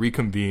 they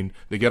reconvene,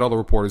 they get all the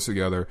reporters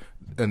together,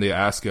 and they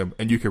ask him,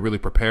 and you can really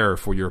prepare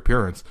for your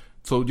appearance.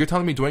 So you're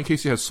telling me Dwayne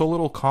Casey has so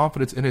little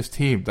confidence in his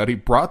team that he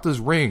brought this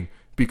ring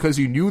because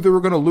he knew they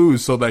were going to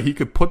lose so that he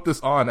could put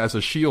this on as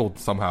a shield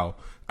somehow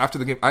after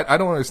the game. I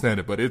don't understand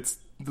it, but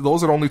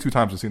those are the only 2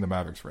 times I've seen the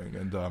Mavericks ring.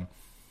 And,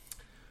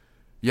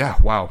 yeah,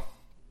 wow.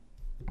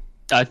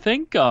 I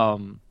think,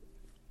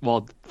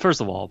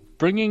 first of all,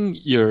 bringing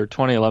your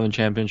 2011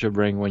 championship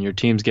ring when your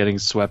team's getting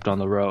swept on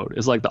the road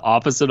is like the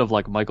opposite of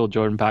like Michael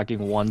Jordan packing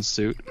one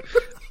suit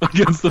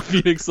against the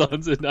Phoenix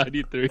Suns in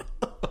 93.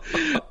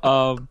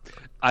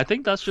 I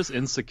think that's just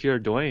insecure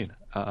Dwayne.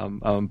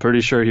 I'm pretty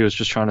sure he was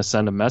just trying to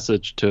send a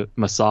message to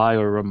Masai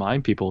or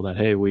remind people that,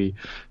 hey, we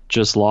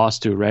just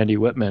lost to Randy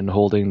Whitman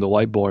holding the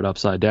whiteboard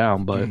upside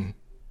down, but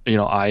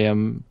I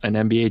am an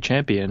NBA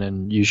champion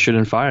and you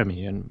shouldn't fire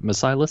me. And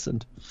Masai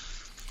listened.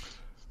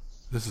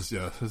 This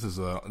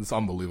is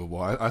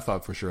unbelievable. I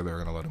thought for sure they were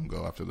going to let him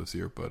go after this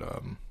year, but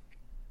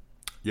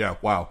yeah,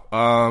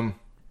 wow.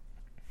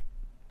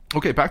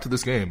 Okay, back to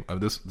this game.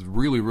 This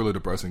really, really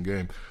depressing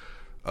game.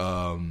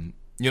 We're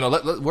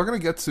going to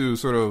get to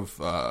sort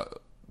of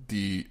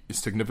the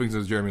significance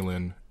of Jeremy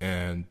Lin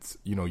and,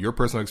 your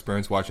personal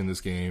experience watching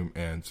this game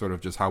and sort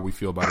of just how we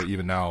feel about it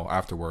even now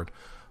afterward.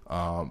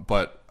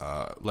 But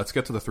let's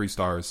get to the 3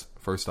 stars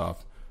first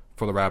off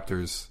for the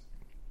Raptors.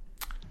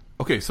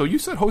 Okay, so you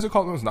said Jose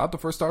Calderon is not the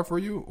first star for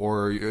you,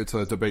 or it's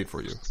a debate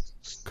for you?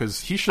 Because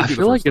he should be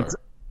the first star.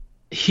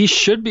 He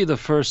should be the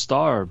first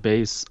star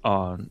based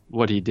on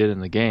what he did in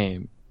the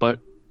game, but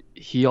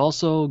he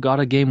also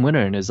got a game winner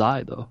in his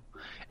eye, though.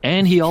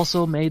 And he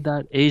also made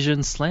that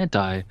Asian slant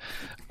eye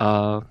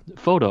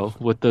photo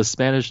with the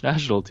Spanish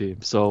national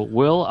team. So,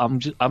 Will, I'm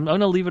going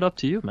to leave it up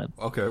to you, man.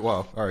 Okay,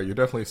 well, all right, you're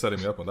definitely setting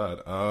me up on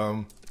that.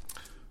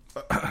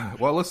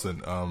 Well,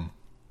 listen, I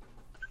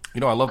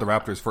love the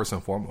Raptors first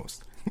and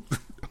foremost.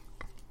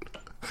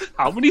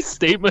 How many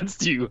statements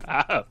do you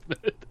have?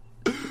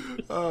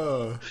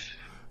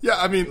 Yeah,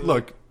 I mean,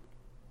 look.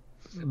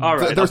 All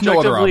right, there's no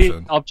other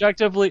option.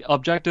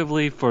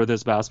 Objectively, for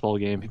this basketball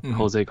game,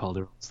 Jose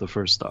Calderon is the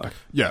first star.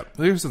 Yeah,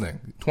 here's the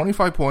thing: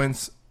 25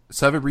 points,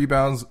 7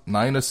 rebounds,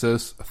 9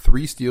 assists,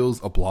 3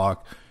 steals, a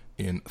block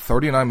in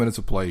 39 minutes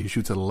of play. He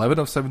shoots 11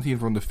 of 17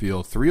 from the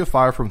field, 3 of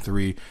 5 from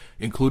 3,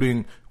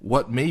 including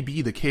what may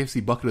be the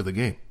KFC bucket of the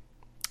game,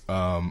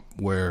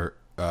 where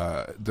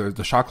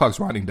the shot clock's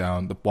winding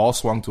down. The ball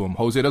swung to him.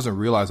 Jose doesn't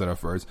realize it at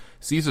first.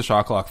 Sees the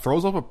shot clock,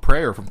 throws up a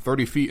prayer from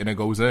 30 feet, and it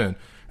goes in.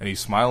 And he's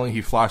smiling.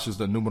 He flashes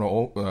the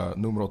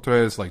numero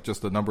tres, like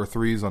just the number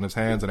 3s on his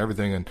hands and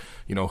everything. And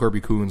Herbie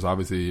Coons,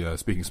 obviously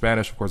speaking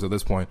Spanish, of course, at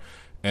this point.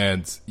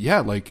 And yeah,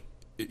 like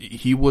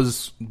he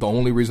was the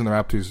only reason the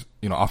Raptors,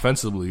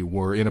 offensively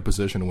were in a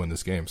position to win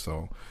this game.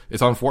 So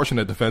it's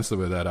unfortunate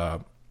defensively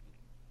that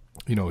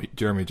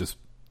Jeremy just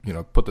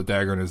put the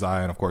dagger in his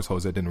eye, and of course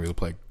Jose didn't really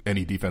play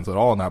any defense at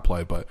all in that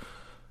play. But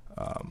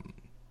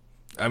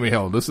I mean,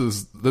 hell, this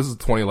is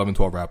 2011-12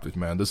 Raptors,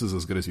 man. This is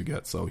as good as you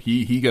get. So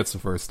he gets the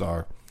first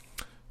star.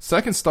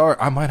 Second star,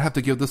 I might have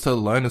to give this to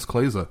Linus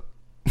Kleza.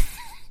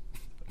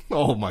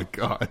 Oh my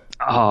god.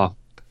 Oh,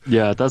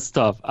 yeah, that's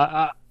tough.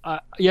 I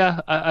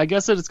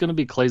guess it's going to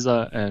be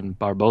Kleza and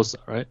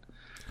Barbosa, right?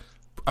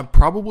 I'm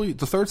probably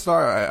the third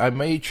star. I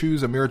may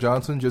choose Amir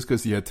Johnson just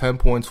because he had 10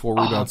 points, 4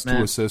 rebounds,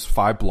 2 assists,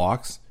 5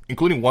 blocks,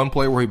 including one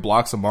play where he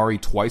blocks Amari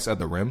twice at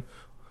the rim,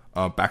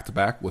 back to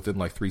back within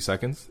like 3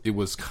 seconds. It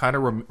was kind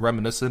of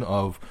reminiscent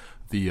of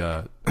the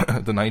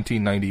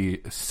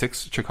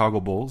 1996 Chicago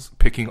Bulls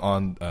picking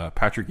on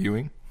Patrick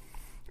Ewing.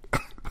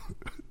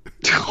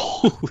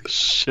 Holy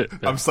shit,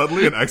 man. I'm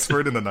suddenly an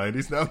expert in the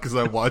 90s now because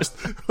I watched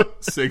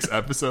 6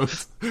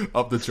 episodes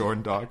of the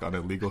Jordan doc on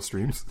illegal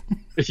streams.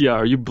 Yeah,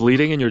 are you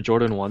bleeding in your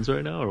Jordan 1s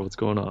right now, or what's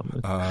going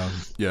on, man?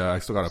 Yeah, I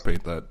still gotta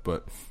paint that,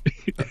 but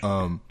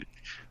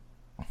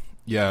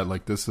yeah,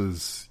 like this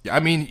is,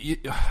 I mean,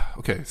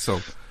 okay, so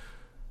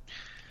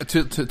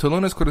to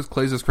Linus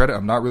Kleza's credit,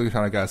 I'm not really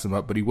trying to gas him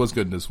up, but he was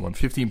good in this one.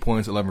 15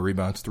 points, 11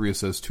 rebounds, 3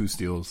 assists, 2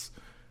 steals.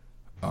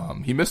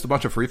 He missed a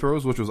bunch of free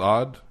throws, which was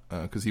odd,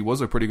 because he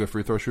was a pretty good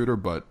free throw shooter,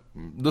 but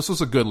this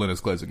was a good Linus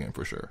Kleza game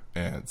for sure.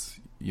 And,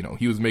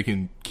 he was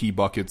making key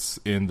buckets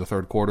in the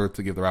third quarter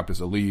to give the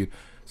Raptors a lead,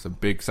 some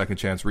big second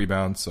chance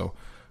rebounds, so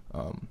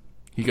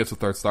he gets a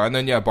third star. And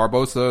then, yeah,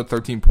 Barbosa,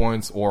 13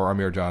 points, or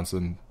Amir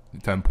Johnson,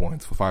 10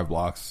 points for 5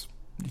 blocks.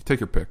 You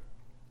take your pick.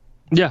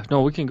 Yeah,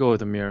 no, we can go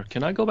with Amir.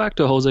 Can I go back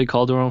to Jose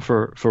Calderon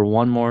for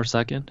one more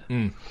second?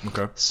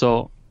 Okay.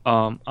 So,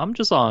 I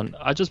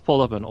just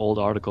pulled up an old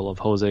article of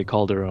Jose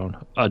Calderon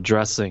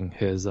addressing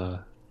his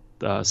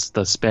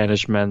the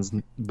Spanish men's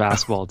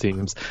basketball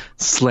team's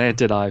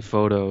slanted eye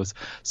photos.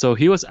 So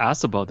he was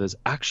asked about this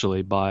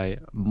actually by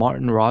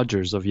Martin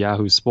Rogers of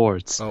Yahoo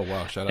Sports. Oh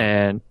wow, shut up.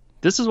 And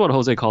this is what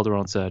Jose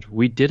Calderon said.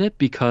 We did it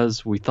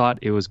because we thought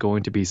it was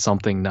going to be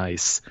something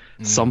nice,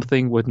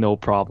 something with no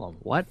problem.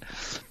 What?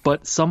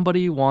 But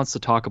somebody wants to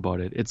talk about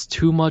it. It's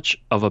too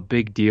much of a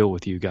big deal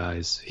with you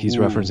guys. He's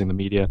referencing the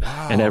media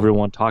and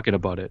everyone talking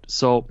about it.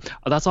 So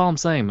that's all I'm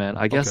saying, man.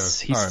 I guess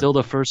he's still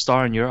the first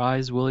star in your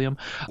eyes, William.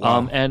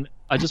 Wow. And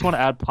I just want to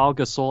add, Paul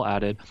Gasol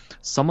added,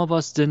 some of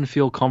us didn't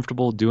feel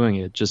comfortable doing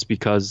it just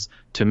because,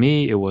 to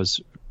me, it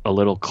was a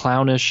little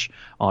clownish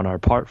on our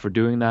part for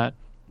doing that.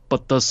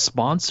 But the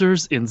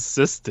sponsors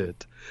insisted.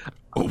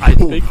 I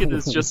think it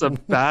is just a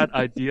bad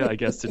idea, I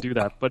guess, to do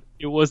that. But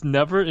it was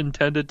never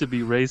intended to be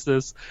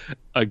racist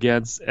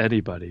against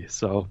anybody.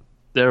 So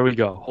there we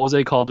go.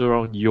 Jose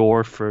Calderon,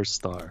 your first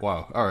star.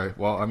 Wow. All right.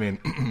 Well, I mean,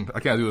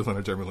 I can't do this on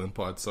a Jeremy Lin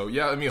pod. So,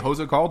 yeah, I mean,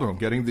 Jose Calderon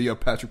getting the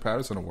Patrick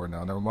Patterson Award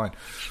now. Never mind.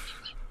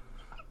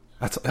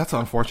 That's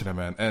unfortunate,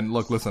 man. And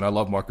look, listen, I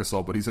love Marc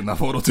Gasol, but he's in that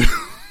photo too.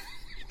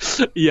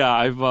 Yeah,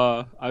 I've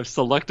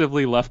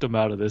selectively left him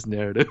out of this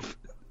narrative.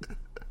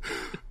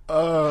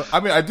 I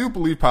mean, I do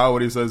believe Powell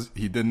when he says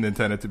he didn't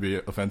intend it to be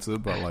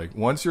offensive, but like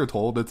once you're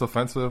told it's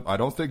offensive, I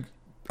don't think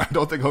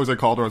Jose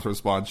Calderon's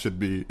response should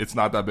be it's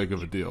not that big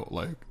of a deal.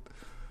 Like,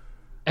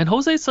 and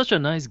Jose's such a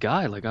nice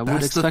guy. Like I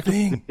would expect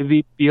him to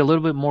be a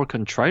little bit more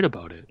contrite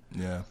about it.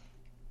 Yeah.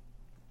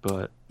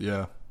 But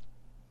yeah,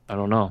 I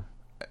don't know.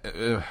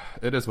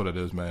 It is what it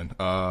is, man.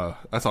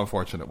 That's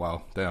unfortunate.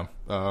 Wow, damn.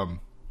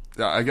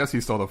 Yeah, I guess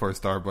he stole the first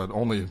star, but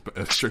only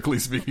strictly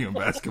speaking of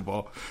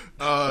basketball.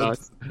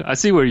 I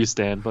see where you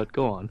stand, but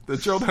go on. The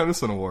Gerald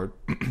Henderson Award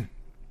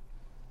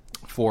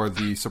for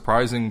the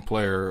surprising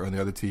player on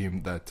the other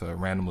team that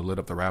randomly lit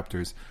up the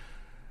Raptors.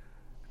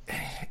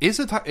 Is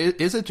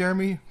it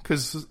Jeremy?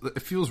 Because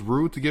it feels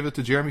rude to give it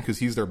to Jeremy because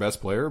he's their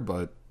best player,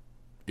 but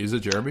is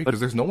it Jeremy?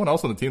 Because there's no one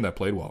else on the team that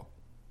played well.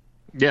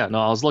 Yeah, no,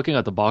 I was looking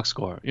at the box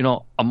score.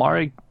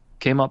 Amari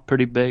came up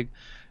pretty big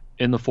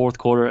in the fourth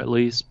quarter at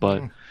least,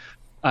 but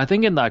I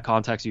think in that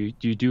context, you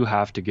do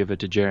have to give it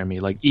to Jeremy.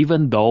 Like,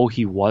 even though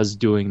he was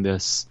doing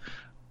this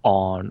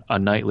on a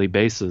nightly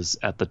basis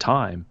at the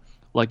time,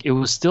 like, it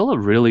was still a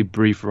really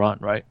brief run,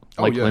 right?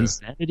 Like,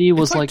 Linsanity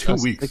was like 2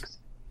 weeks.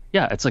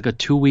 Yeah, it's like a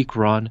 2-week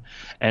run,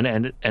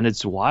 and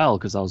it's wild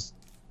because I was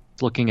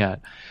looking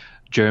at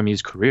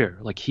Jeremy's career.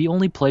 Like, he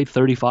only played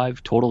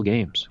 35 total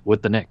games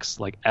with the Knicks,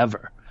 like,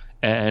 ever.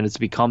 And it's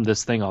become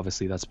this thing,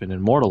 obviously, that's been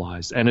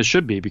immortalized. And it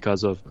should be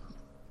because of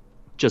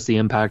just the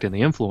impact and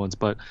the influence.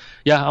 But,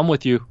 yeah, I'm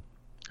with you.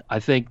 I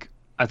think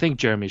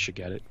Jeremy should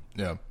get it.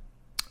 Yeah.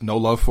 No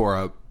love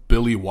for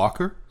Billy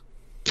Walker?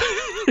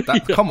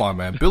 Come on,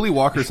 man. Billy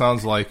Walker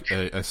sounds like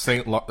a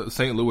St.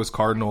 Louis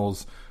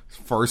Cardinals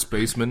first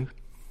baseman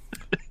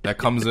that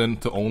comes in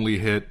to only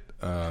hit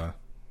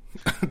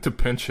to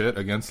pinch hit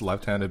against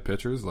left-handed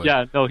pitchers. Like,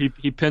 yeah, no,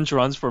 he pinch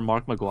runs for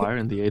Mark McGwire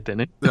in the 8th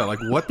inning. Yeah, like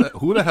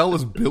who the hell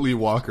is Billy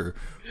Walker?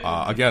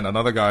 Again,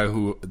 another guy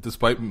who,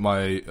 despite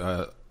my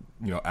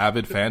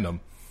avid fandom,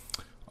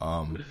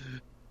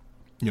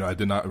 I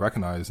did not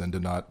recognize and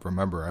did not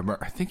remember.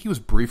 I think he was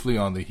briefly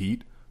on the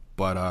Heat,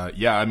 but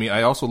yeah, I mean,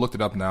 I also looked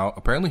it up now.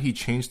 Apparently, he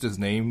changed his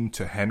name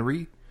to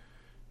Henry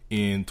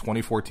in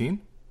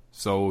 2014.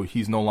 So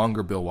he's no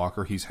longer Bill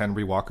Walker. He's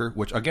Henry Walker,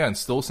 which, again,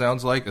 still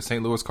sounds like a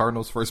St. Louis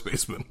Cardinals first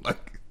baseman.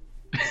 Like,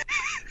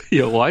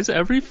 yeah, why is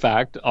every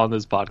fact on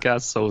this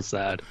podcast so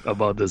sad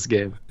about this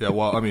game? Yeah,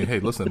 well, I mean, hey,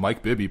 listen,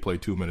 Mike Bibby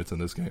played 2 minutes in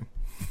this game.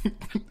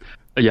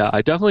 Yeah,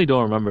 I definitely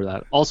don't remember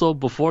that. Also,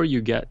 before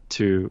you get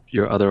to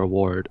your other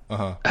award,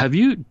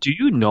 do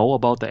you know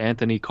about the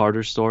Anthony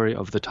Carter story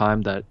of the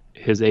time that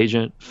his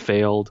agent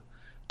failed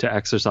to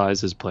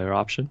exercise his player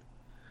option?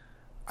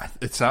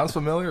 It sounds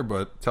familiar,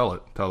 but tell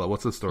it.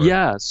 What's the story?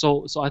 Yeah,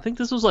 so I think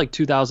this was like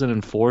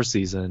 2004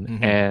 season,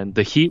 and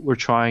the Heat were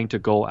trying to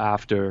go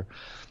after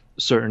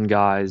certain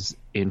guys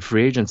in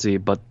free agency,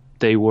 but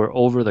they were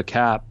over the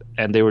cap,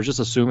 and they were just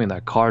assuming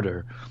that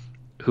Carter,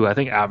 who I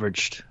think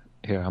averaged,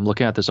 here, I'm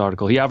looking at this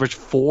article, he averaged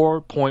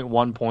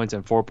 4.1 points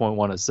and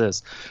 4.1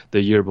 assists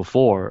the year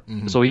before.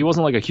 So he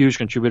wasn't like a huge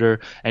contributor,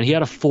 and he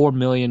had a $4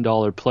 million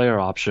player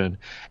option,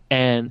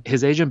 and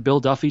his agent Bill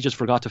Duffy just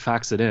forgot to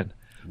fax it in.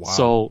 Wow.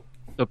 So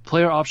the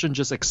player option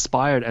just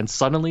expired, and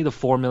suddenly the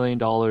 $4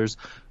 million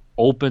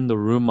opened the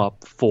room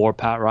up for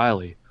Pat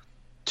Riley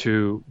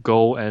to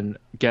go and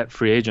get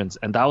free agents.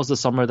 And that was the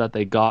summer that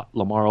they got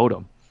Lamar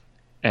Odom,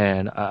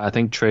 and I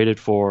think traded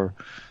for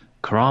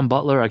Caron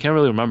Butler. I can't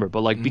really remember,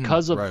 but like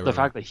because of the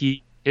fact that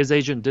his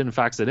agent didn't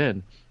fax it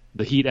in,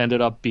 the Heat ended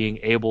up being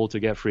able to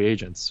get free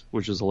agents,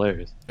 which is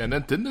hilarious. And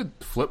then didn't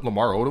it flip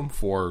Lamar Odom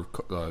for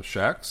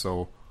Shaq?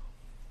 So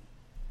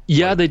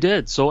yeah, they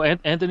did. So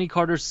Anthony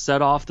Carter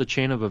set off the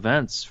chain of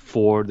events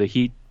for the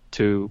Heat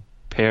to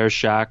pair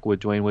Shaq with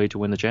Dwayne Wade to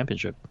win the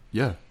championship.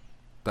 Yeah,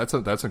 that's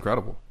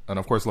incredible. And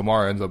of course,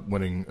 Lamar ends up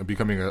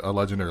becoming a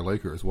legendary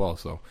Laker as well.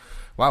 So,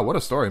 wow, what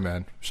a story,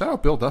 man! Shout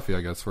out Bill Duffy,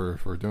 I guess,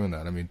 for doing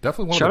that. I mean,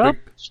 definitely one of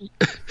the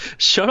big.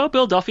 Shout out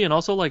Bill Duffy, and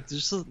also like,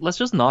 let's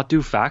just not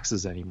do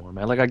faxes anymore,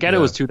 man. Like, I get it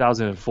was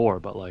 2004,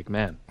 but like,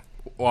 man.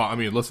 Well, I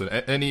mean, listen.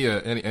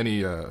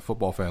 Any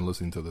football fan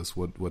listening to this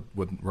would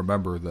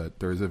remember that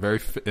there is a very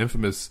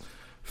infamous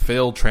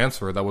failed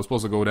transfer that was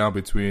supposed to go down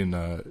between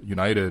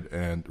United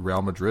and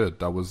Real Madrid.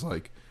 That was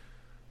like,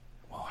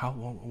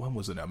 well, when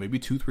was it now? Maybe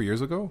 2-3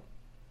 years ago.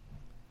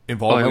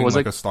 Involving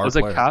a star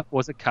player.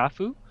 Was it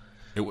Cafu?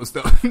 It was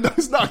no,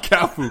 it's not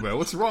Cafu, man.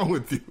 What's wrong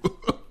with you?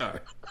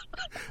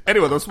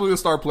 Anyway, there was supposed to be a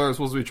star player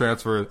supposed to be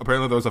transferred.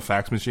 Apparently, there was a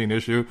fax machine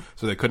issue,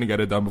 so they couldn't get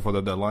it done before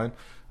the deadline.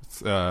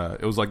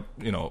 It was like,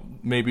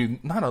 maybe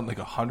not like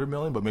 100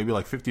 million, but maybe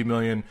like 50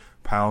 million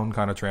pound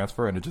kind of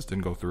transfer, and it just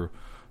didn't go through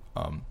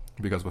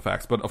because of a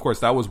fax. But of course,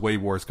 that was way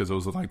worse because it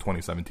was like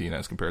 2017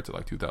 as compared to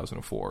like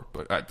 2004.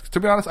 But to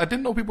be honest, I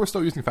didn't know people were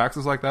still using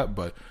faxes like that.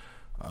 But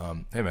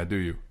hey, man, do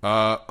you?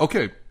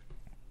 Okay.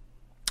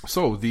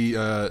 So the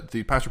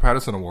Patrick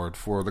Patterson Award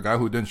for the guy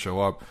who didn't show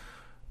up.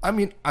 I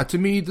mean, to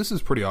me, this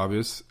is pretty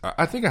obvious.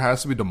 I think it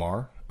has to be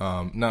DeMar.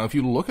 Now, if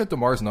you look at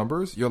DeMar's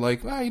numbers, you're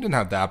like, he didn't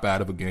have that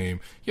bad of a game.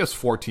 He has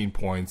 14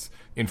 points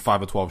in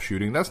 5 of 12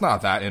 shooting. That's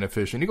not that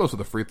inefficient. He goes to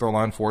the free throw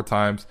line 4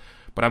 times.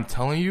 But I'm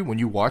telling you, when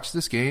you watch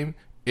this game,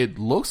 it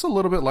looks a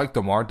little bit like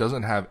DeMar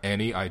doesn't have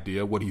any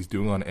idea what he's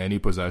doing on any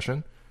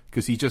possession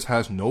because he just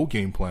has no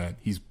game plan.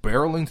 He's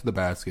barreling to the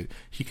basket.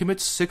 He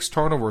commits 6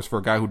 turnovers for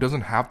a guy who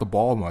doesn't have the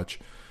ball much.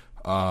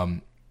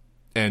 And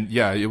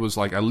yeah, it was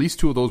like at least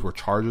 2 of those were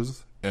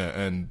charges.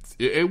 And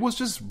it was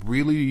just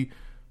really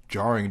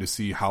jarring to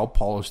see how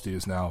polished he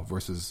is now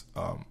versus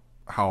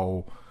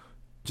how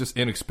just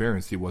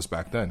inexperienced he was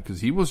back then,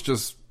 because he was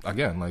just,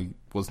 again, like,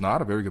 was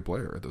not a very good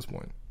player at this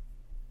point.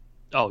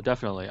 Oh,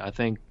 definitely. I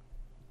think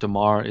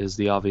DeMar is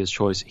the obvious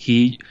choice.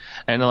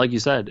 And like you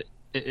said,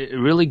 it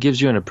really gives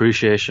you an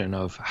appreciation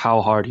of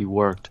how hard he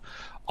worked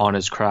on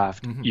his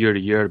craft year to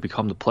year to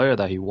become the player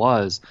that he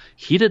was.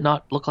 He did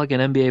not look like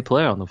an NBA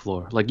player on the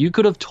floor. Like, you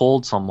could have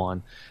told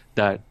someone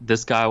that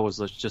this guy was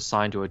just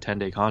signed to a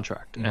 10-day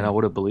contract, and I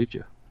would have believed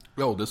you.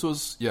 Yo, this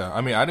was,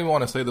 I mean, I didn't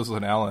want to say this was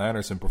an Allen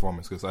Anderson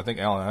performance, because I think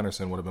Allen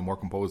Anderson would have been more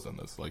composed than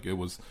this. Like, it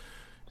was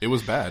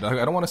bad.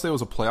 I don't want to say it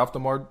was a playoff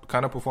DeMar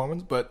kind of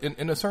performance, but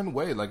in a certain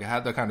way, like, it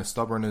had that kind of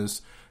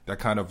stubbornness, that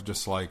kind of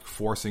just like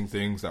forcing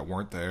things that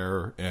weren't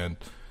there, and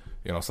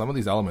some of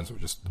these elements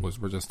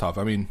were just tough.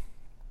 I mean,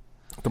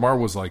 DeMar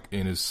was like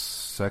in his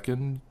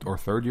second or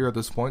third year at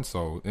this point,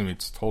 so I mean,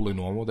 it's totally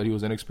normal that he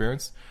was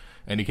inexperienced,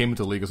 and he came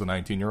into the league as a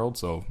 19-year-old,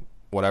 so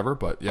whatever.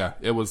 But yeah,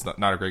 it was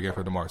not a great game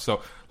for DeMar.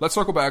 So let's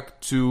circle back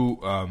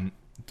to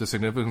the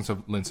significance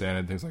of Linsanity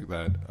and things like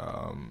that.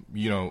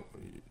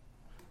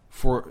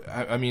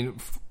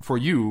 For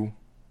you,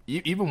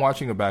 even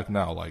watching it back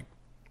now, like,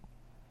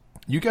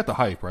 you get the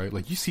hype, right?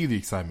 Like, you see the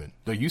excitement.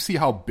 Like, you see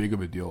how big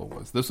of a deal it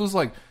was. This was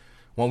like,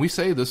 when we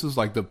say this is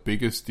like the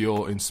biggest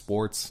deal in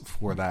sports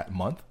for that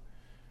month,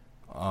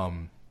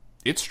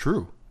 it's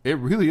true. It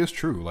really is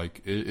true.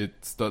 Like,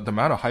 it's the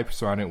amount of hype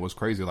surrounding it was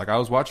crazy. Like, I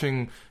was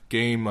watching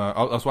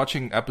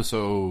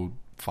episode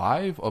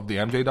 5 of the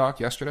MJ doc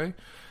yesterday,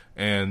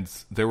 and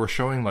they were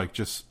showing like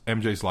just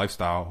MJ's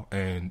lifestyle,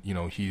 and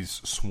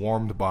he's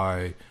swarmed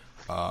by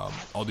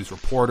all these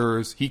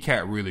reporters. He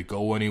can't really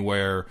go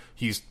anywhere.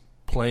 He's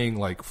playing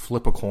like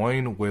flip a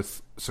coin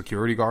with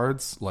security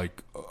guards.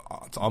 Like,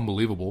 it's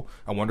unbelievable.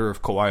 I wonder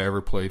if Kawhi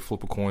ever played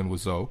flip a coin with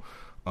Zoe.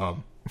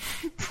 Wow,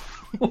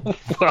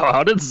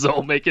 how did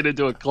Zoe make it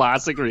into a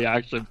classic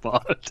reaction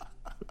pod?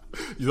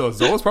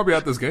 Zoe's probably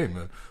at this game,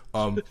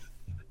 man.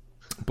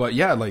 But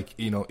yeah, like,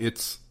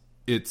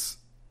 it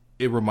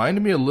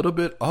reminded me a little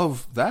bit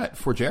of that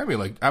for Jeremy.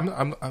 Like,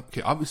 I'm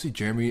okay. Obviously,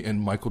 Jeremy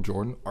and Michael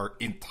Jordan are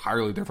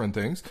entirely different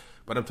things.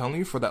 But I'm telling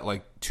you, for that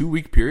like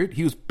 2-week period,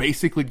 he was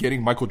basically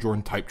getting Michael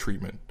Jordan type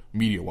treatment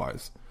media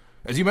wise.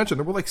 As you mentioned,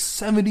 there were like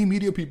 70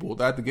 media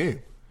people at the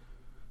game.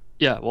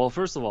 Yeah, well,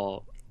 first of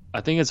all,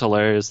 I think it's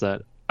hilarious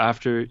that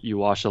after you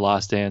watch The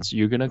Last Dance,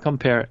 you're gonna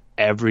compare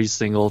every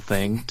single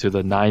thing to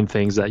the 9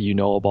 things that you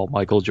know about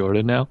Michael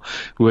Jordan now,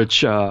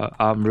 which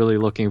I'm really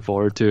looking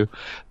forward to.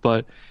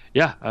 But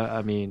yeah,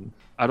 I mean,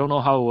 I don't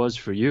know how it was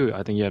for you.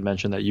 I think you had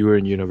mentioned that you were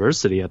in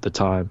university at the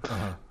time.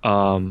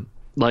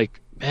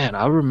 Man,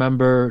 I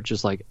remember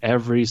just like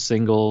every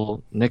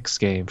single Knicks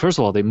game. First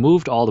of all, they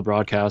moved all the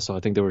broadcasts, so I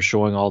think they were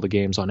showing all the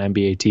games on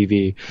NBA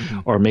TV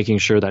or making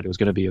sure that it was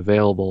going to be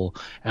available.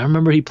 And I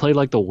remember he played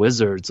like the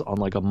Wizards on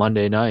like a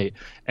Monday night,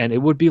 and it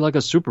would be like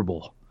a Super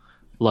Bowl.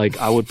 Like,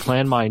 I would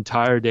plan my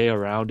entire day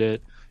around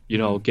it,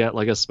 get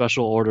like a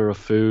special order of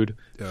food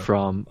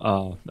from,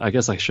 I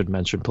guess I should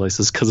mention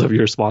places because of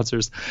your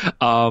sponsors.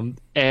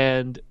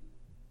 And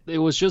it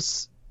was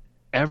just,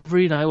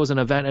 every night was an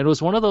event, and it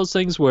was one of those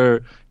things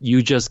where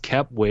you just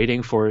kept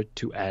waiting for it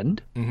to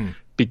end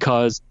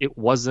because it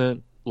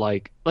wasn't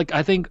like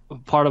I think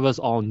part of us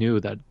all knew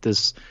that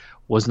this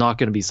was not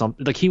going to be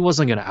something, like, he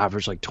wasn't going to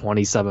average like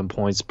 27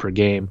 points per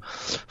game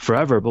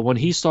forever. But when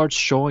he starts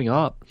showing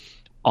up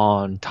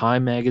on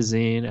Time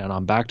magazine and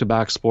on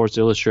back-to-back Sports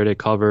Illustrated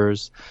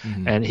covers,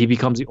 and he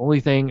becomes the only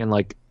thing, and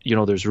like,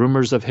 there's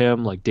rumors of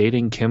him like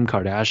dating Kim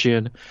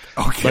Kardashian.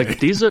 Okay. Like,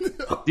 these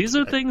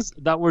are things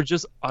that were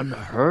just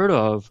unheard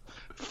of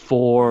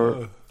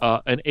for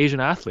an Asian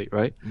athlete,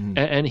 right?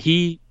 And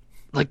he,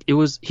 like, he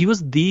was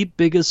the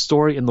biggest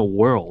story in the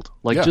world.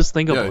 Like, just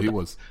think about it.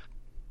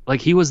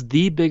 He was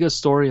the biggest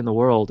story in the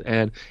world,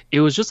 and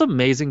it was just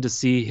amazing to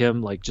see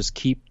him like just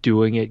keep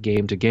doing it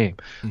game to game.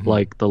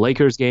 Like the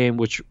Lakers game,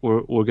 which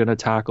we're going to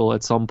tackle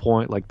at some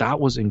point, like, that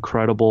was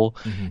incredible.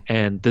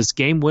 And this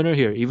game winner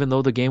here, even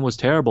though the game was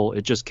terrible,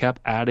 it just kept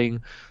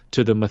adding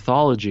to the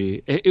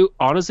mythology.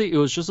 Honestly, it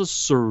was just a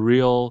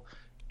surreal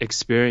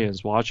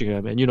experience watching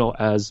him. And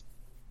as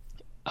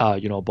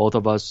both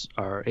of us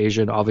are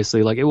Asian,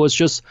 obviously, like, it was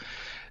just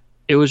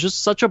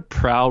such a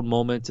proud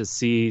moment to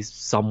see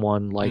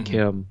someone like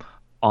him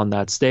on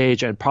that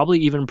stage, and probably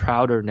even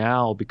prouder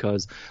now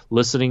because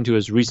listening to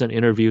his recent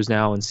interviews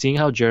now and seeing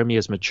how Jeremy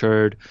has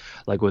matured,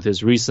 like with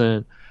his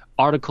recent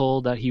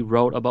article that he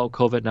wrote about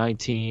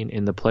COVID-19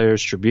 in the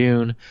Players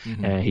Tribune,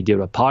 and he did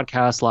a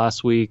podcast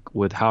last week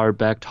with Howard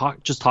Beck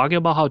talking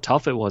about how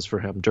tough it was for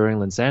him during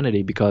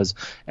Linsanity because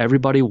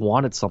everybody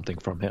wanted something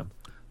from him.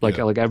 Like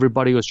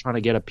everybody was trying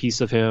to get a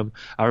piece of him.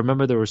 I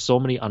remember there were so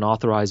many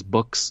unauthorized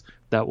books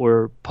that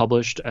were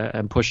published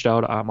and pushed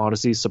out. I'm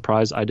honestly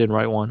surprised I didn't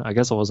write one. I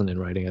guess I wasn't in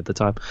writing at the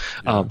time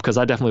because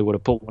I definitely would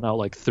have put one out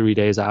like 3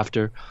 days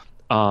after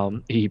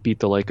he beat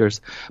the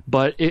Lakers.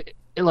 But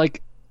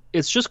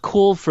it's just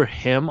cool for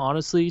him,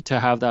 honestly, to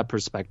have that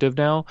perspective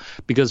now,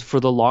 because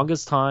for the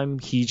longest time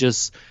he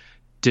just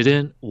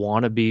didn't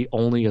want to be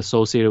only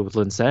associated with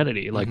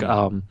Linsanity. Like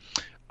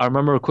I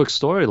remember a quick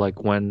story,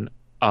 like when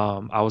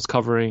I was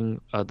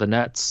covering the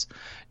Nets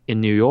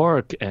in New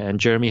York, and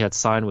Jeremy had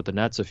signed with the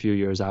Nets a few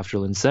years after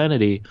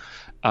Linsanity.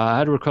 I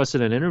had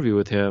requested an interview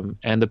with him,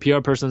 and the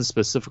PR person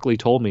specifically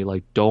told me,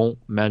 like, don't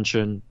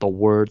mention the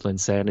word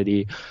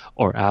Linsanity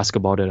or ask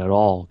about it at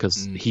all,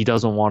 because he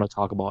doesn't want to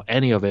talk about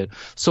any of it.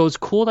 So it's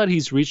cool that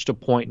he's reached a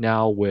point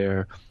now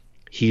where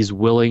he's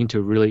willing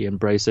to really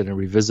embrace it and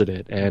revisit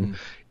it. And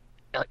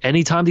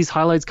anytime these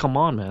highlights come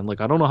on, man, like,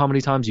 I don't know how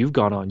many times you've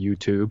gone on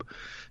YouTube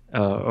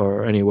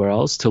or anywhere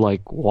else to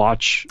like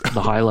watch the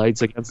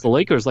highlights against the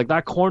Lakers. Like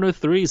that corner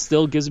three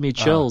still gives me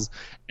chills,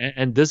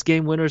 and this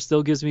game winner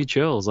still gives me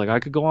chills. Like I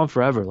could go on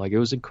forever. Like it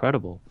was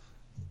incredible.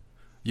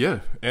 Yeah,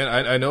 and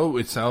I know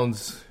it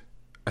sounds.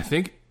 I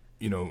think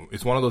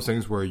it's one of those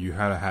things where you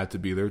had to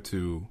be there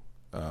to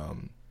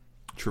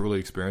truly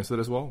experience it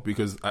as well.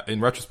 Because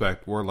in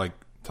retrospect, we're like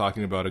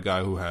talking about a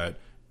guy who had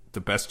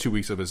the best 2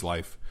 weeks of his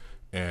life,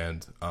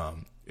 and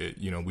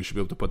we should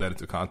be able to put that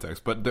into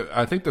context. But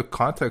I think the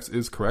context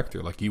is correct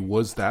here. Like, he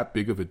was that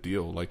big of a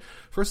deal. Like,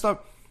 first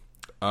up,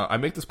 I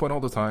make this point all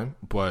the time,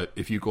 but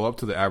if you go up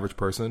to the average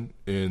person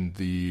in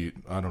the,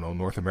 I don't know,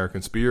 North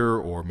American sphere,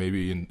 or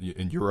maybe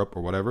in Europe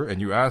or whatever,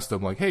 and you ask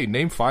them, like, hey,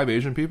 name 5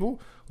 Asian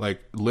people,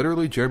 like,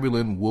 literally, Jeremy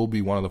Lin will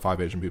be one of the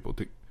 5 Asian people.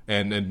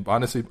 And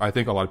honestly, I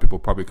think a lot of people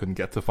probably couldn't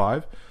get to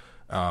 5.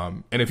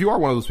 And if you are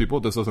one of those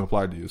people, this doesn't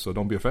apply to you, so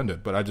don't be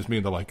offended. But I just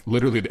mean that, like,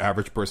 literally the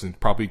average person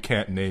probably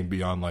can't name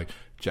beyond, like,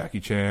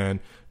 Jackie Chan,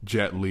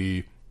 Jet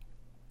Li,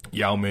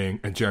 Yao Ming,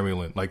 and Jeremy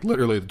Lin. Like,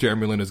 literally,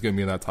 Jeremy Lin is going to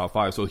be in that top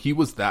 5. So he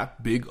was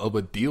that big of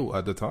a deal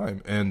at the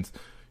time. And,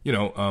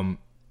 there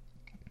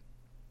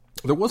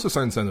was a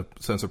certain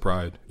sense of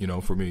pride,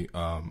 for me.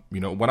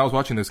 When I was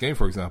watching this game,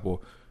 for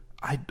example,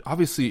 I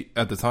obviously,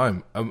 at the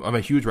time, I'm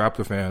a huge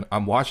Raptor fan.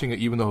 I'm watching it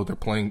even though they're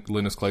playing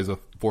Linus Kleiza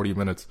 40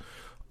 minutes.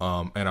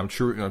 And I'm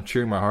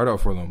cheering my heart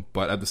out for them.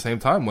 But at the same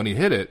time, when he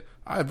hit it,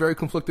 I had very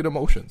conflicted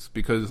emotions,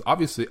 because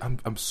obviously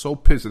I'm so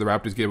pissed that the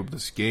Raptors gave up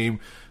this game.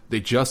 They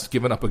just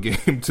given up a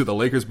game to the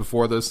Lakers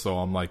before this, so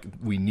I'm like,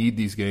 we need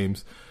these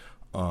games.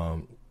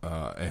 But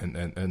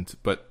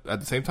at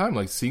the same time,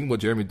 like, seeing what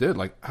Jeremy did,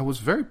 like, I was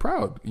very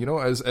proud.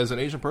 As an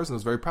Asian person, I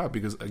was very proud,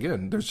 because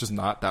again, there's just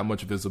not that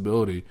much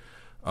visibility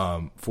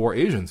for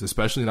Asians,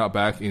 especially not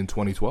back in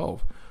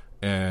 2012.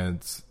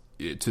 And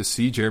to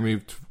see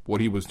Jeremy,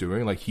 what he was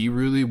doing, like, he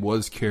really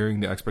was carrying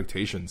the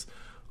expectations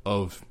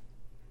of,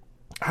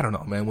 I don't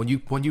know, man, when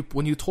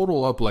you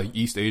total up, like,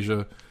 East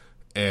Asia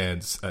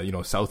and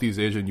Southeast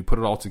Asia, and you put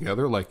it all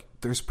together, like,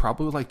 there's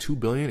probably like 2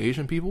 billion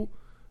Asian people.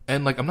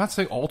 And, like, I'm not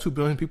saying all 2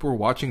 billion people were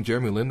watching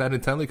Jeremy Lin that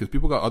intently, because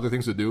people got other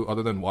things to do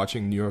other than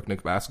watching New York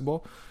Knicks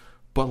basketball.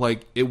 But,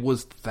 like, it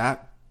was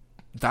that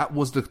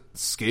was the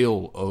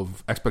scale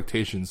of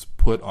expectations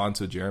put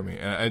onto Jeremy.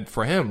 And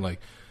for him, like,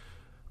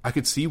 I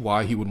could see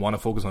why he would want to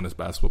focus on his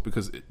basketball,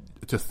 because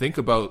to think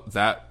about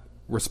that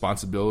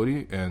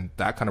responsibility and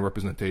that kind of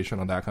representation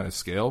on that kind of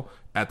scale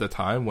at the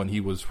time, when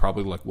he was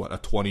probably like, what, a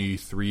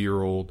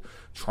 23-year-old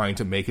trying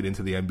to make it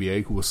into the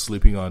NBA, who was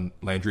sleeping on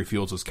Landry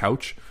Fields'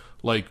 couch,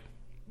 like,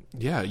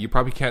 yeah, you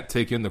probably can't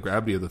take in the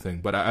gravity of the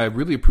thing. But I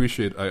really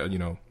appreciate,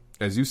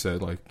 as you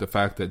said, like, the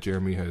fact that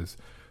Jeremy has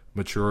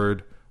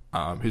matured.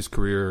 His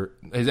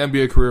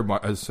NBA career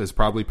has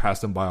probably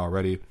passed him by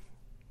already.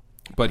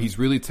 But he's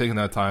really taken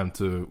that time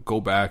to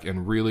go back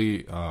and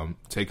really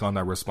take on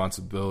that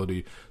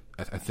responsibility.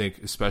 I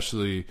think,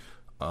 especially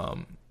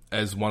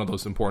as one of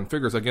those important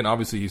figures. Again,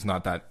 obviously, he's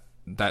not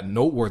that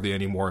noteworthy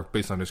anymore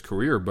based on his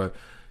career. But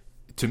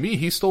to me,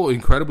 he's still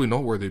incredibly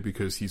noteworthy,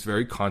 because he's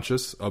very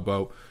conscious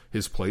about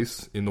his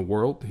place in the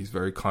world. He's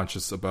very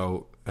conscious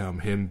about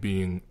him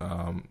being,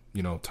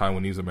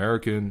 Taiwanese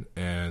American,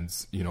 and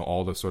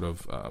all the sort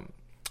of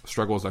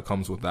struggles that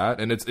comes with that.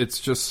 And it's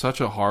just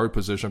such a hard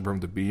position for him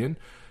to be in.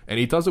 And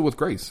he does it with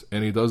grace,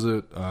 and he does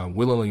it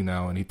willingly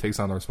now, and he takes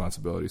on the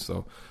responsibility.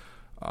 So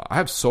I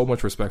have so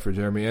much respect for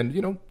Jeremy,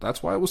 and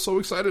that's why I was so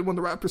excited when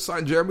the Raptors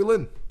signed Jeremy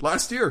Lin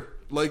last year.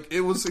 Like,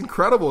 it was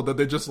incredible that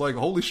they just, like,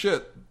 holy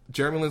shit,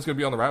 Jeremy Lin's going to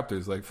be on the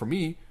Raptors. Like, for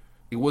me,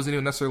 it wasn't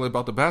even necessarily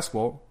about the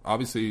basketball.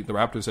 Obviously, the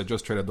Raptors had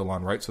just traded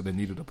DeLon Wright, so they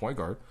needed a point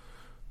guard.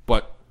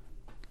 But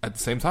at the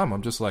same time,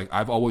 I'm just like,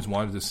 I've always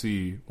wanted to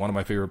see one of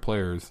my favorite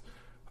players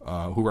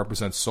who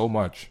represents so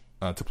much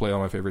to play on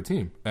my favorite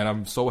team. And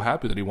I'm so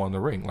happy that he won the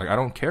ring. Like, I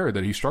don't care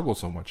that he struggled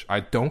so much. I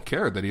don't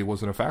care that he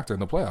wasn't a factor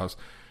in the playoffs.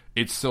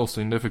 It's still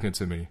significant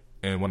to me.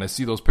 And when I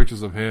see those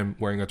pictures of him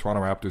wearing a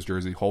Toronto Raptors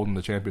jersey, holding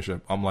the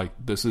championship, I'm like,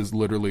 this is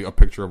literally a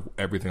picture of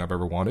everything I've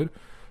ever wanted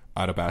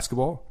out of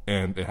basketball,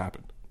 and it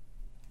happened.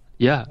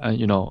 Yeah,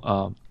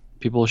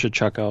 people should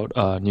check out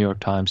New York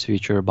Times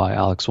feature by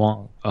Alex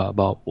Wong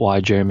about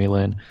why Jeremy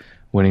Lin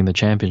winning the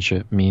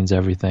championship means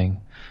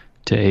everything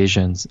to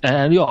Asians.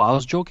 And I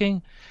was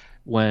joking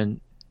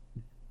when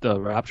the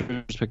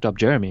Raptors picked up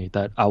Jeremy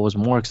that I was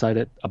more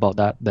excited about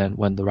that than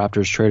when the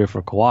Raptors traded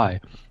for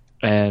Kawhi.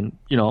 And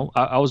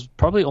I was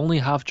probably only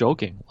half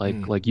joking,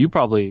 like you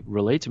probably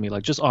relate to me,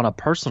 like just on a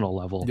personal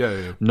level.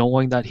 Yeah.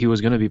 Knowing that he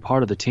was going to be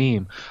part of the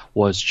team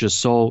was just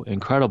so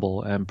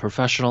incredible. And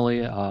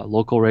professionally,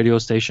 local radio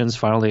stations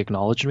finally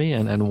acknowledged me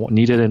and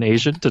needed an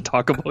Asian to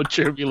talk about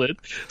Jeremy Lin,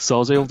 so I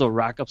was able to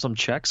rack up some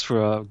checks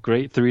for a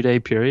great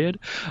 3-day period.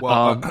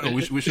 Well,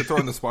 we should throw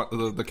in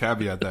the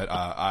caveat that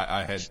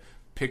I had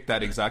picked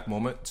that exact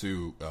moment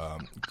to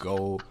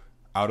go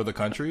out of the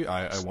country.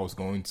 I was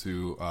going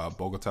to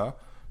Bogota.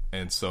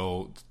 And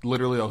so,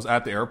 literally, I was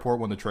at the airport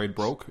when the trade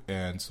broke,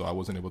 and so I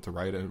wasn't able to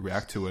write and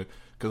react to it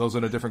because I was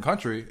in a different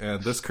country.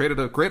 And this created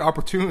a great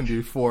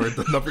opportunity for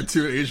the number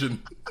 2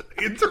 Asian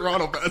in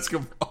Toronto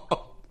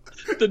basketball.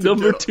 The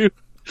number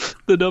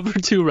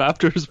two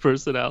Raptors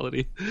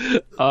personality.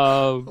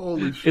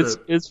 Holy shit!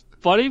 It's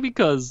funny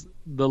because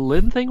the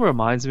Lin thing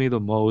reminds me the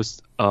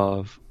most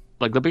of,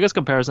 like, the biggest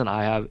comparison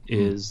I have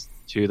is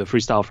to the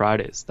Freestyle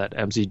Fridays that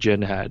MC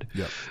Jin had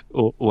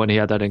when he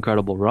had that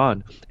incredible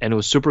run. And it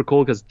was super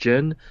cool because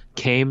Jin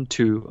came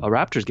to a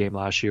Raptors game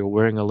last year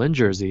wearing a Lin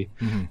jersey.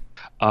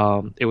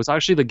 It was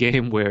actually the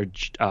game where,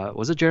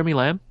 was it Jeremy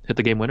Lamb hit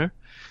the game winner?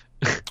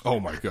 Oh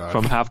my God.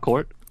 From half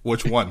court.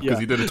 Which one? Because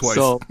he did it twice.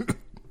 So,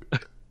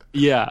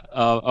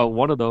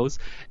 one of those.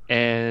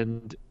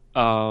 And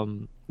I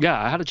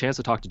had a chance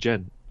to talk to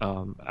Jin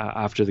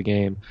after the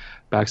game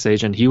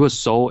backstage, and he was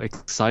so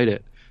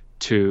excited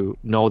to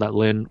know that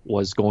Lin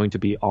was going to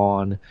be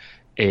on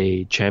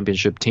a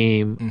championship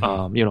team,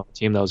 a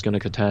team that was going to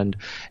contend.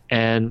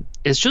 And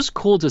it's just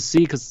cool to see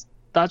because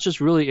that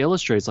just really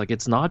illustrates, like,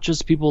 it's not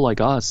just people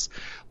like us.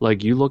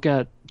 Like, you look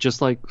at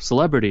just like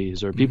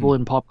celebrities or people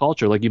in pop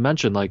culture, like you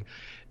mentioned, like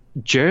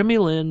Jeremy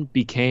Lin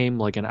became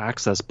like an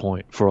access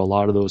point for a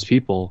lot of those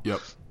people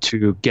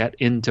to get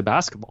into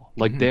basketball.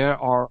 Like, there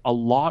are a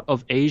lot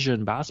of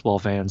Asian basketball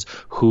fans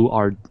who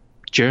are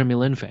Jeremy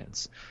Lin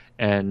fans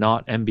and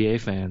not NBA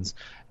fans,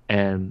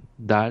 and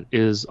that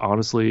is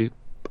honestly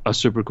a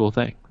super cool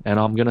thing. And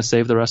I'm gonna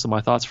save the rest of my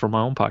thoughts for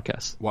my own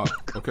podcast. Wow.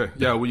 Okay.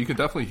 Yeah. Well, you can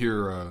definitely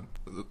hear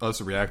us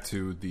react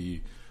to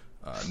the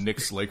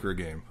Knicks-Laker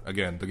game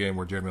again, the game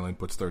where Jeremy Lin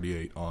puts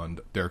 38 on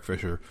Derek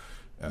Fisher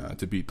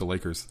to beat the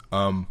Lakers.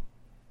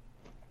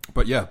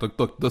 But yeah,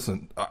 look,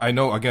 listen. I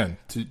know again,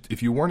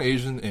 if you weren't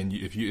Asian and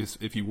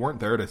if you weren't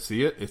there to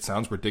see it, it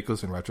sounds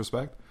ridiculous in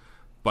retrospect.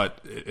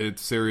 But it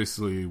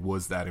seriously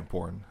was that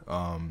important,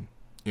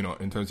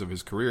 in terms of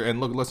his career.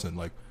 And listen,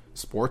 like,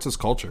 sports is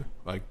culture.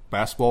 Like,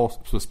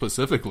 basketball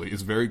specifically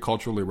is very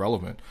culturally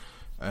relevant.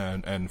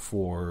 And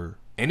for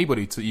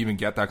anybody to even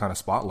get that kind of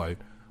spotlight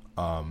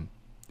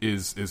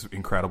is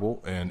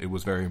incredible. And it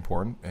was very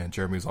important. And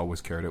Jeremy's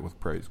always carried it with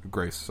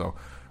grace. So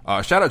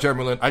shout out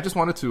Jeremy Lin. I just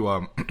wanted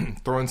to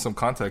throw in some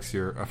context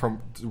here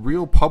from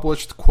real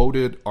published,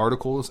 quoted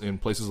articles in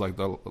places like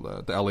the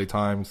LA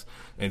Times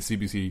and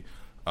CBC.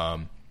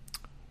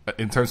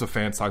 In terms of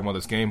fans talking about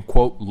this game,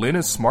 quote, Lin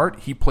is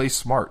smart, he plays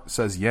smart,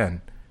 says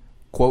Yen.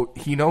 Quote,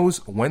 he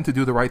knows when to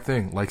do the right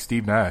thing, like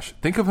Steve Nash.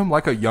 Think of him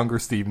like a younger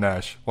Steve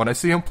Nash. When I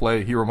see him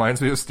play, he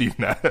reminds me of Steve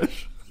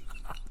Nash.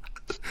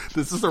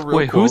 This is a real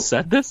Wait, quote. Who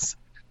said this?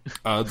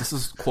 This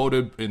is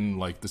quoted in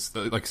like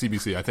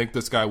CBC. I think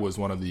this guy was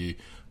one of the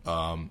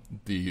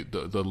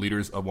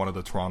leaders of one of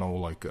the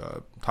Toronto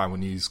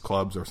Taiwanese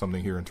clubs or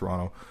something here in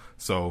Toronto.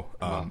 So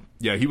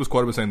he was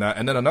quoted as saying that.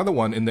 And then another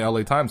one in the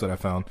LA Times that I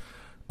found.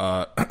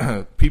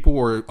 People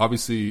were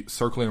obviously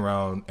circling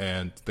around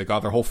and they got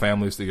their whole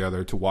families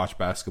together to watch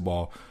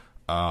basketball.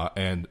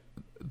 And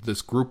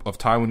this group of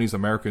Taiwanese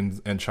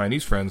Americans and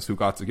Chinese friends who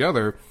got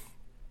together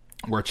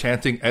were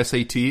chanting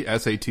SAT,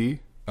 SAT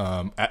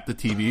at the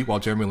TV while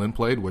Jeremy Lin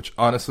played, which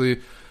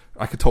honestly,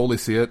 I could totally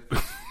see it.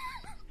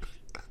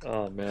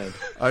 Oh, man.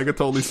 I could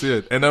totally see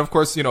it. And then, of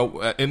course,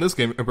 in this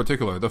game in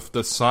particular,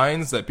 the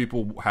signs that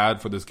people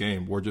had for this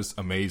game were just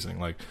amazing.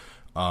 Like,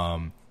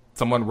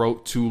 someone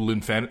wrote to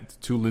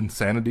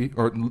Linsanity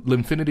or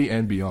Linfinity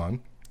and Beyond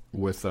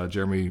with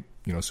Jeremy,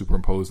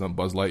 superimposed on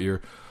Buzz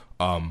Lightyear.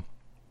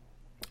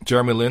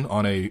 Jeremy Lin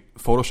on a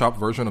Photoshop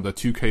version of the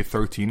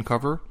 2K13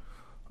 cover.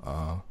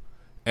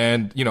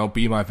 And,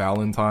 Be My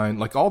Valentine.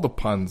 Like, all the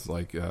puns.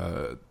 Like,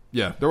 there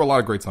were a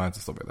lot of great signs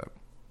and stuff like that.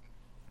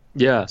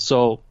 Yeah,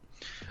 so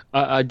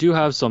I do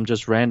have some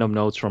just random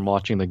notes from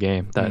watching the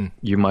game that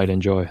you might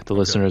enjoy, the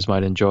listeners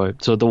might enjoy.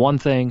 So the one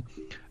thing...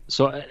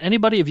 So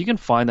anybody, if you can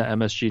find the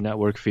MSG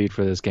Network feed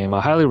for this game,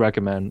 I highly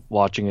recommend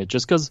watching it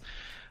just because,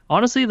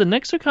 honestly, the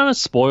Knicks are kind of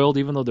spoiled,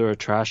 even though they're a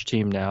trash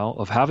team now,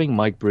 of having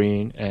Mike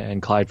Breen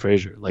and Clyde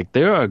Frazier. Like,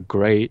 they're a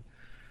great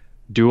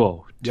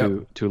duo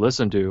to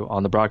listen to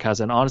on the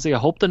broadcast. And honestly, I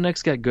hope the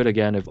Knicks get good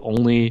again, if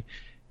only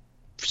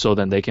so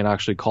then they can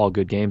actually call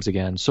good games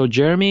again. So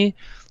Jeremy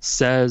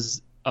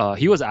says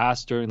he was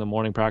asked during the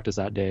morning practice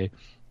that day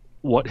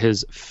what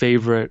his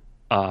favorite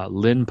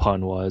Lin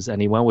pun was,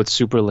 and he went with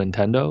Super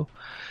Nintendo.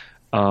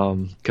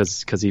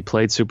 Because he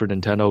played Super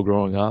Nintendo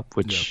growing up,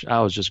 which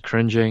I was just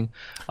cringing.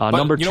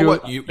 Number two, you know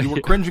what? You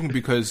were cringing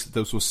because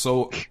this was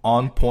so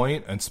on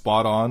point and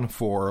spot on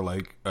for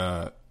like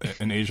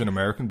an Asian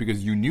American,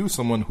 because you knew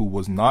someone who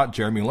was not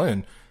Jeremy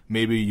Lin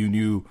maybe you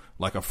knew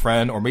like a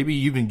friend, or maybe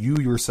even you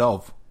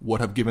yourself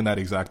would have given that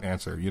exact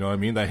answer. You know what I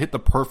mean? That hit the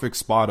perfect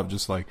spot of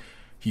just like,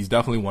 he's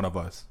definitely one of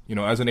us. You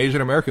know, as an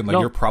Asian American, like,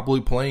 you're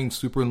probably playing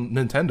Super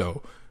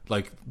Nintendo.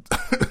 Like,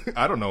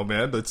 I don't know,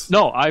 man.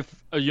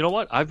 You know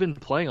what? I've been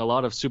playing a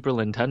lot of Super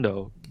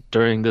Nintendo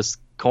during this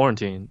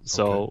quarantine.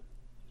 So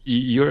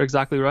you're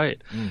exactly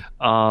right.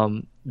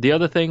 The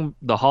other thing,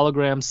 the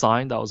hologram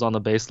sign that was on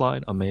the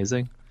baseline,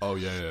 amazing. Oh,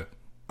 yeah.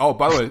 Oh,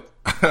 by the way,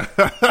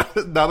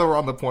 now that we're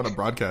on the point of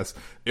broadcast,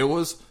 it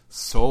was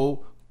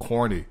so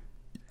corny.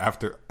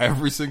 After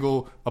every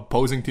single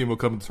opposing team would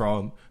come to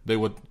Toronto, they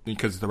would,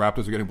 because the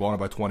Raptors were getting blown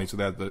up by 20, so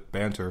they had the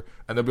banter,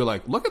 and they'd be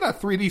like, look at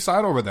that 3D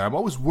sign over there. I'm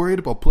always worried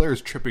about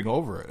players tripping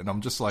over it. And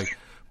I'm just like,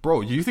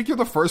 bro, you think you're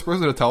the first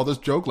person to tell this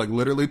joke? Like,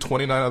 literally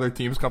 29 other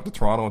teams come to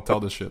Toronto and tell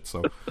this shit.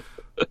 So,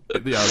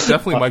 yeah,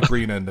 definitely Mike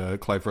Breen and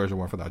Clyde Frazier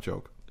went for that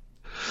joke.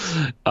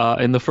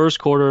 In the first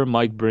quarter,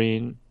 Mike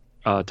Breen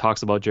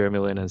talks about Jeremy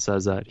Lin and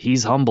says that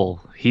he's humble.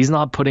 He's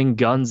not putting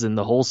guns in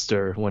the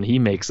holster when he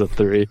makes a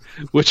three,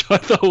 which I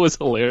thought was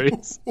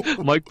hilarious.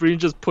 Mike Breen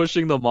just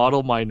pushing the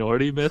model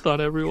minority myth on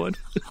everyone.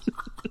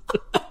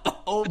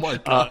 Oh my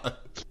God.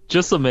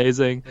 Just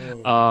amazing.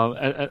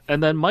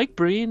 And then Mike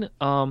Breen,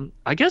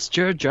 I guess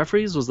Jared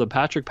Jeffries was the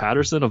Patrick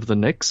Patterson of the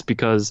Knicks,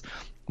 because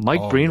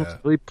Mike Breen was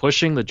really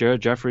pushing the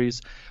Jared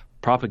Jeffries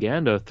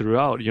propaganda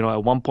throughout. You know,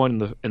 at one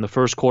point in the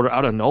first quarter,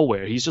 out of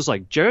nowhere, he's just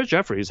like, Jared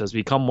Jeffries has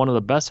become one of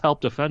the best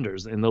help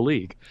defenders in the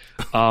league.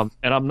 And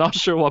I'm not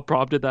sure what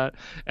prompted that.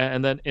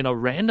 And then in a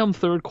random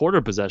third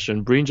quarter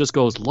possession, Breen just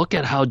goes, look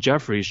at how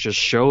Jeffries just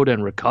showed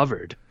and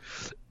recovered.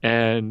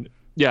 And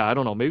yeah, I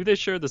don't know, maybe they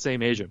shared the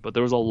same agent, but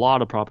there was a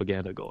lot of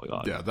propaganda going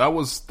on. Yeah, that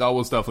was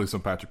definitely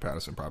some Patrick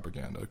Patterson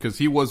propaganda, because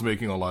he was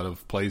making a lot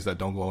of plays that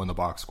don't go in the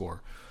box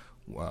score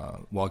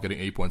while getting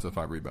 8 points and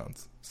 5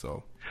 rebounds.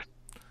 So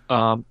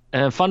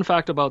and fun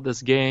fact about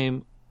this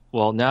game,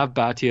 well, Nav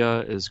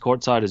Bhatia is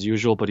courtside as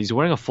usual, but he's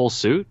wearing a full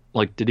suit.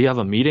 Like, did he have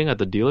a meeting at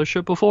the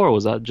dealership before, or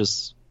was that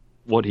just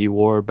what he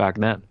wore back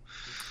then?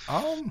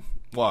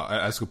 Well,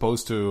 as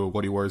opposed to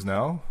what he wears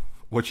now,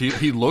 which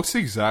he looks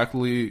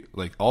exactly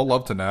like, all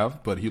love to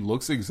Nav, but he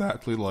looks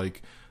exactly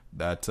like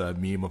that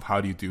meme of how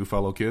do you do,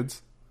 fellow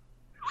kids?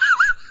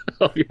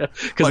 Oh yeah,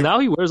 because now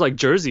he wears like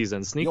jerseys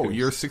and sneakers. Yo,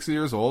 you're 60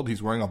 years old.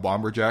 He's wearing a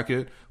bomber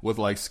jacket with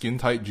like skin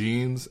tight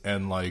jeans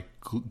and like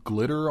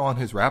glitter on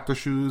his Raptor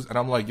shoes, and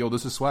I'm like, yo,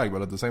 this is swag.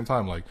 But at the same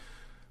time, like,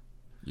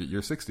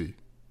 you're 60. Like,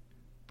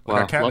 wow,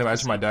 I can't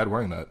imagine my dad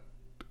wearing that.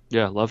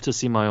 Yeah, love to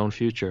see my own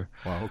future.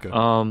 Wow. Okay.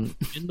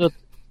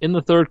 In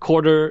the third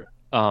quarter,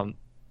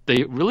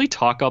 they really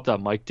talk up that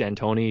Mike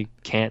D'Antoni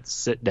can't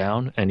sit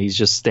down, and he's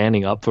just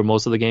standing up for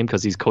most of the game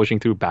because he's coaching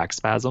through back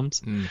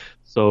spasms.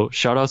 So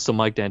shout outs to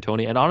Mike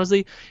D'Antoni. And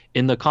honestly,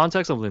 in the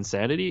context of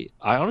Linsanity,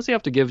 I honestly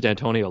have to give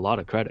D'Antoni a lot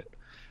of credit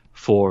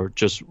for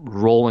just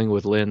rolling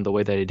with Lin the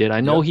way that he did. I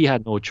know he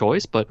had no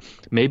choice, but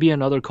maybe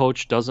another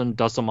coach doesn't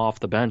dust him off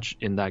the bench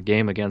in that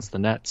game against the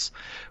Nets,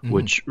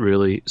 which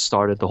really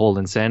started the whole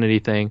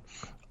Linsanity thing.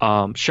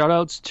 Shout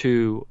outs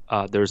to,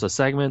 there's a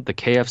segment, the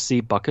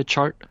KFC bucket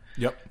chart.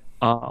 Yep.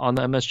 On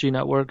the MSG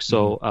network.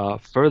 So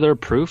further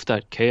proof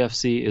that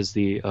KFC is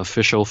the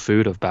official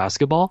food of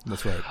basketball.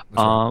 That's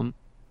right.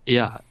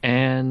 Yeah.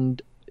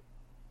 And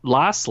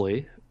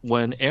lastly,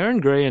 when Aaron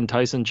Gray and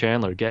Tyson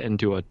Chandler get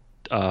into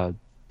a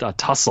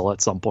tussle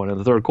at some point in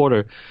the third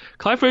quarter,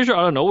 Clyde Frazier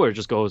out of nowhere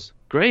just goes,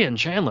 Gray and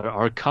Chandler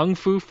are kung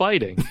fu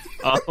fighting.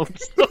 So,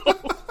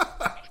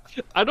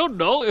 I don't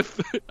know if,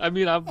 I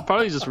mean, I'm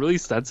probably just really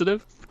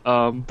sensitive,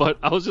 but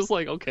I was just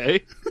like,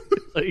 okay,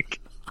 like,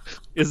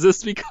 is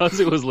this because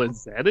it was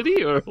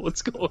Linsanity or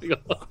what's going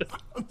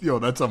on? Yo,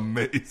 that's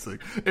amazing.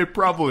 It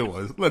probably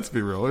was. Let's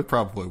be real. It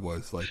probably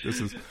was. Like, this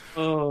is,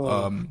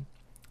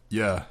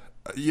 yeah.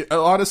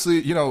 Honestly,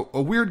 you know,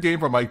 a weird game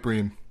for Mike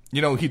Breen.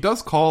 You know, he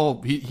does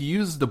call, he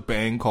uses the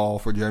bang call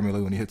for Jeremy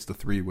Lin when he hits the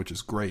three, which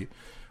is great.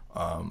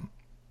 And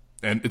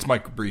it's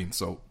Mike Breen,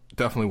 so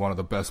definitely one of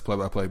the best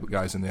play-by-play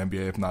guys in the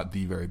NBA, if not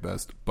the very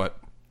best. But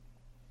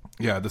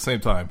yeah, at the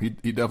same time, he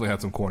definitely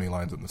had some corny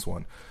lines in this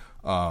one.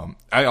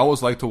 I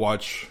always like to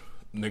watch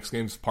Knicks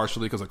games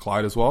partially because of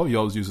Clyde as well. He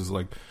always uses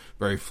like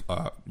very,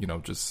 you know,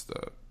 just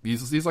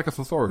he's like a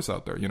thesaurus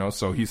out there, you know.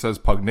 So he says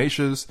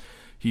pugnacious.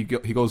 He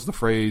goes the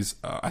phrase.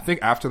 I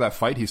think after that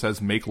fight, he says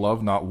 "make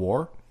love, not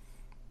war,"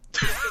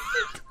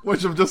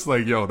 which I'm just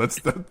like, yo, that's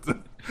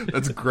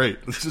great.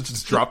 Let's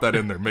just drop that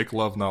in there. Make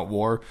love, not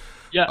war.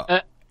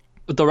 Yeah.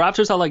 The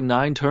Raptors had like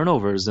 9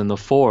 turnovers in the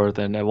fourth,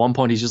 and at one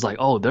point he's just like,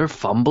 "Oh, they're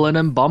fumbling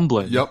and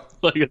bumbling." Yep,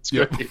 like it's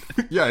great.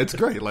 Yeah, it's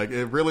great. Like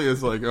it really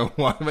is. Like, oh,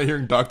 why am I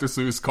hearing Dr.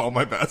 Seuss call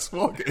my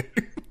basketball game?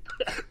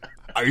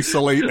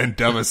 Isolate and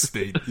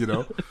devastate. You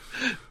know.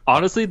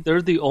 Honestly,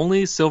 they're the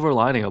only silver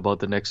lining about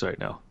the Knicks right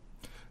now.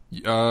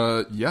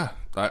 Yeah.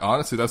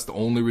 Honestly, that's the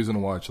only reason to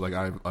watch. Like,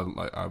 I'm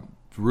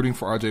rooting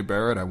for RJ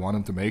Barrett. I want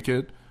him to make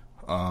it.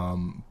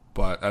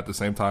 But at the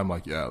same time,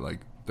 like, yeah,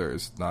 like. There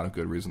is not a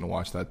good reason to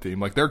watch that team.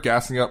 Like, they're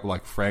gassing up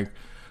like Frank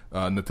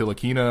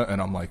Ntilikina,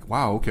 and I'm like,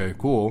 wow, okay,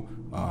 cool.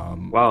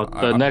 Wow,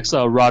 the next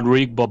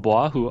Rodrigue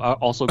Bobois, who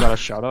also got a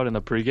shout out in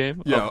the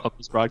pregame of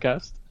this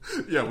broadcast.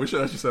 Yeah, we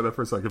should actually say that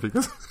for a second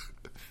because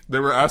they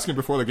were asking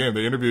before the game.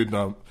 They interviewed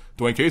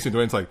Dwayne Casey, and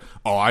Dwayne's like,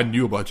 oh, I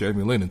knew about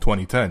Jeremy Lin in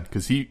 2010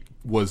 because he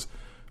was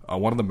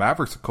one of the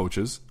Mavericks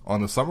coaches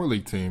on the Summer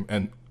League team,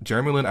 and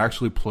Jeremy Lin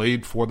actually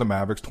played for the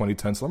Mavericks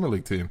 2010 Summer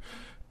League team.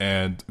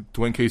 And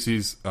Dwayne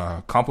Casey's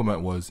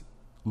compliment was,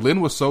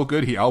 Lin was so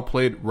good he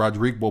outplayed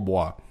Rodrigue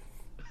Bobois,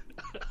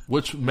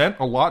 which meant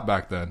a lot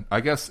back then. I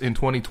guess in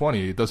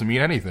 2020 it doesn't mean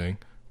anything,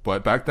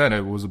 but back then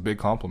it was a big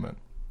compliment.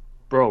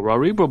 Bro,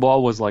 Rodrigue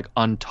Bobois was like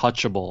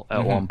untouchable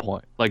at one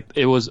point. Like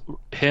it was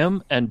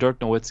him and Dirk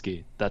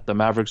Nowitzki that the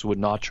Mavericks would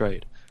not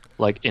trade,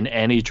 like in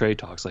any trade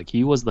talks. Like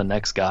he was the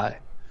next guy.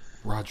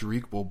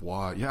 Rodrigue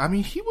Bobois, yeah, I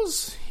mean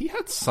he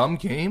had some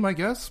game, I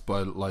guess,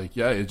 but like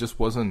yeah, it just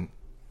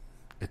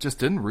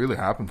didn't really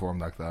happen for him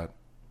like that.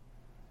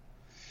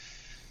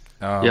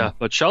 Yeah,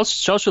 but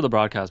shouts to the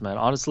broadcast, man.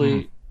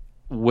 Honestly,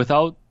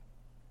 without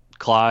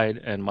Clyde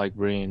and Mike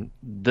Breen,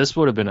 this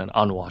would have been an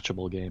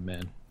unwatchable game,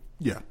 man.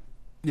 Yeah.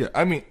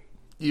 I mean,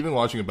 even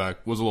watching it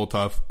back was a little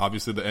tough.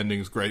 Obviously, the ending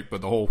is great,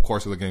 but the whole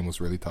course of the game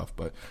was really tough.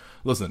 But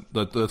listen,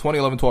 the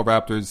 2011-12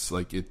 Raptors,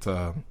 like it.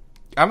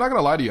 I'm not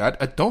gonna lie to you.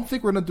 I don't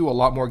think we're gonna do a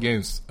lot more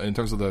games in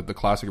terms of the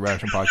Classic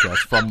Reaction podcast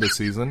from this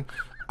season.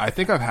 I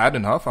think I've had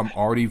enough. I'm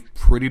already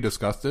pretty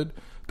disgusted.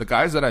 The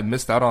guys that I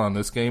missed out on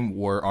this game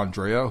were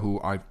Andrea,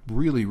 who I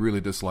really, really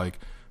dislike,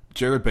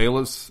 Jared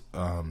Bayless,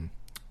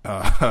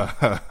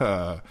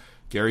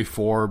 Gary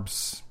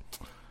Forbes,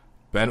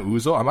 Ben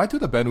Uzo. I might do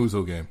the Ben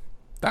Uzo game.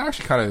 That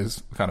actually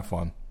is kind of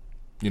fun,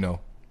 you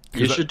know.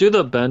 You should do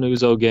the Ben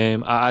Uzo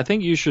game. I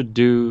think you should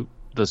do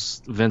the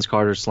Vince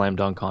Carter slam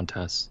dunk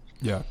contest.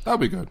 Yeah, that'd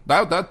be good.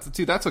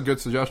 That's a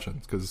good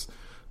suggestion because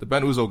the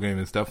Ben Uzo game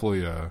is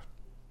definitely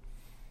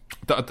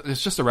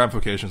it's just the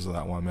ramifications of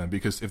that one, man.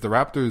 Because if the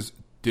Raptors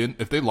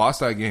if they lost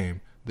that game,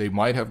 they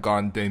might have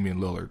gone Damian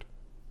Lillard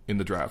in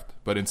the draft,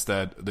 but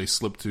instead they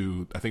slipped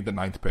to I think the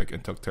 9th pick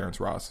and took Terrence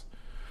Ross.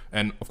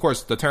 And of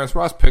course, the Terrence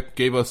Ross pick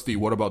gave us the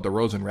 "What About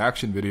DeRozan"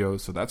 reaction video,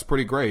 so that's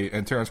pretty great.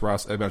 And Terrence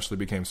Ross eventually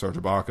became Serge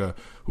Ibaka,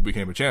 who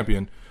became a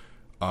champion,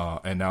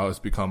 and now has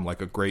become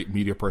like a great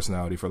media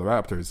personality for the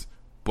Raptors.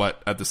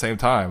 But at the same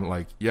time,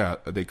 like, yeah,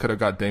 they could have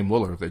got Dame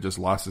Lillard if they just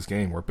lost this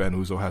game where Ben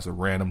Uzo has a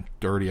random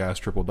dirty-ass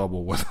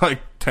triple-double with like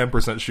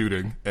 10%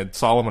 shooting and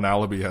Solomon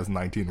Alabi has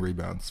 19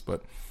 rebounds.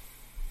 But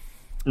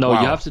no,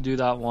 wow. You have to do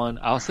that one.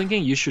 I was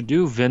thinking you should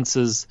do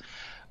Vince's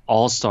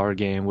All-Star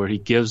game where he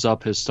gives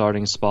up his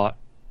starting spot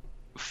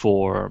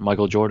for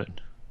Michael Jordan.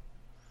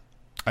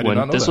 I did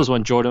not know this that. was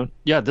when Jordan...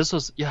 Yeah, this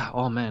was... Yeah,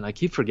 oh man, I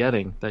keep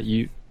forgetting that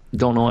you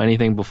don't know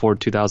anything before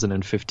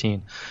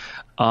 2015.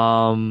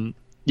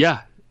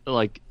 Yeah,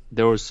 like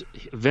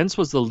Vince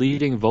was the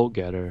leading vote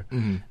getter,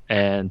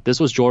 and this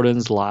was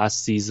Jordan's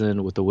last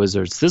season with the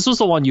Wizards. This was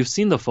the one you've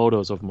seen the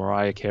photos of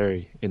Mariah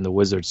Carey in the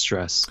Wizards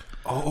dress,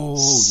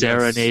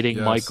 serenading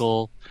yes.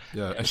 Michael.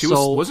 Yeah, and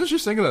wasn't she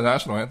singing the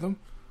national anthem?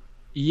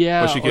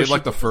 Yeah, but she gave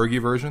like the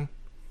Fergie version.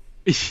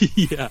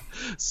 Yeah,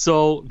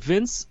 so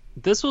Vince.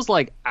 This was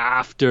like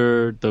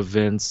after the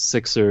Vince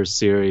Sixers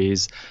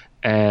series,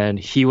 and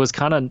he was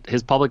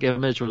his public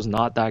image was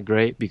not that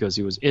great because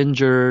he was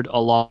injured a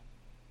lot.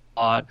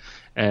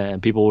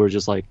 And people were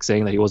just like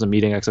saying that he wasn't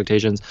meeting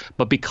expectations,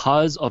 but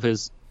because of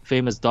his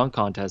famous dunk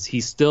contest,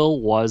 he still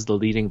was the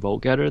leading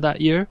vote getter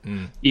that year,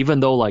 even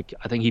though like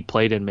I think he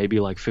played in maybe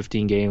like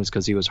 15 games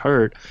because he was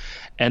hurt.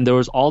 And there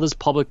was all this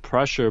public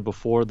pressure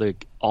before the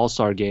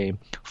All-Star game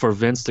for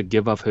Vince to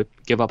give up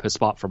his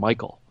spot for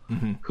Michael,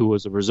 who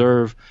was a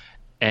reserve,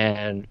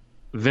 and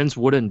Vince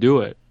wouldn't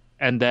do it.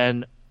 And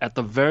then at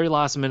the very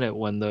last minute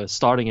when the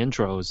starting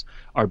intros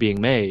are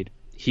being made,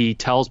 he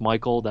tells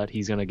Michael that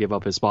he's going to give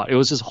up his spot. It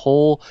was this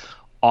whole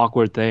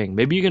awkward thing.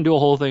 Maybe you can do a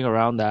whole thing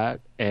around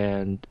that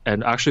and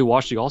actually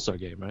watch the All-Star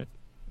game, right?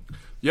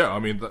 Yeah, I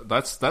mean,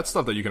 that's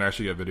stuff that you can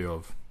actually get video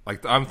of.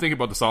 Like, I'm thinking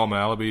about the Solomon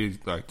Alabi,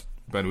 like,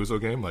 Ben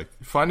Uzo game. Like,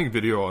 finding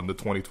video on the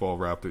 2012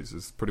 Raptors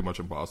is pretty much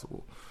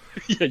impossible.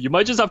 Yeah, you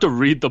might just have to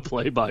read the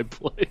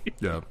play-by-play.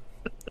 Yeah.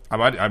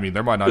 I mean,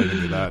 there might not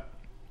even be that.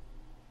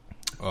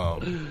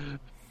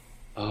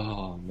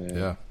 Oh man,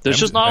 yeah. There's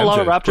just not a lot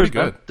of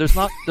Raptors.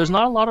 There's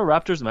not a lot of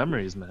Raptors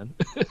memories, man.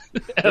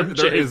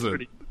 there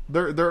isn't.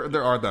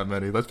 There aren't that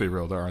many. Let's be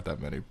real. There aren't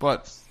that many.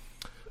 But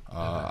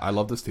I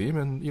love this team,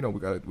 and you know we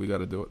got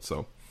to do it.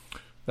 So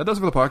that does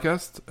it for the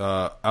podcast.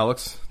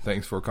 Alex,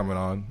 thanks for coming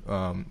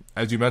on.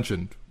 As you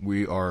mentioned,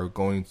 we are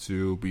going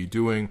to be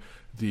doing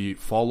the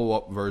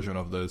follow-up version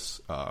of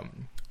this,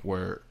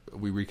 where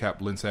we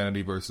recap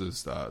Linsanity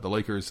versus the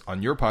Lakers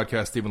on your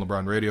podcast, Stephen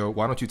LeBron Radio.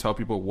 Why don't you tell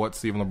people what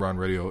Stephen LeBron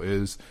Radio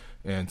is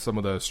and some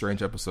of the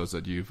strange episodes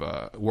that you've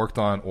worked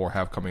on or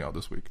have coming out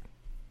this week?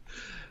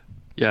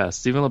 Yeah,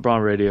 Stephen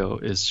LeBron Radio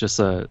is just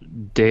a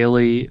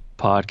daily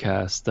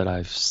podcast that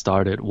I've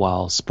started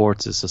while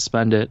sports is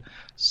suspended.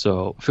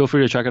 So feel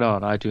free to check it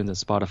out on iTunes and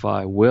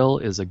Spotify. Will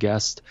is a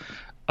guest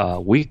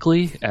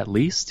weekly at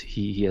least.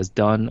 He has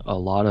done a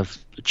lot of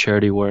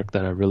charity work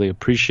that I really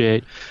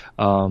appreciate.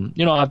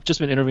 I've just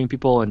been interviewing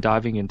people and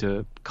diving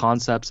into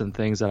concepts and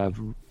things that I've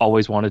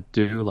always wanted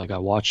to do. Like I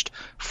watched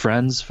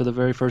Friends for the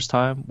very first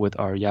time with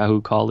our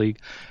Yahoo colleague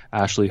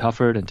Ashley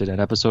Hufford and did an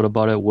episode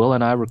about it. Will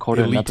and I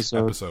recorded an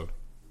episode.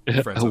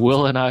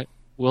 Will and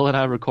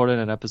I recorded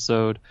an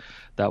episode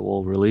that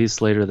will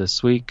release later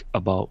this week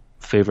about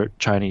favorite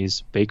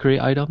Chinese bakery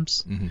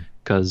items,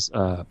 because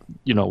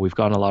we've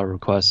gotten a lot of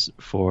requests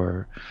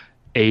for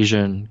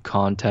Asian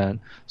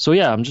content. So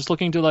yeah, I'm just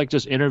looking to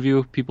just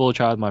interview people,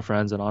 chat with my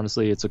friends, and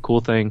honestly, it's a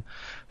cool thing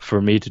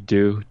for me to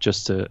do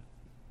just to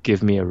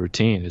give me a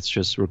routine. It's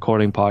just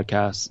recording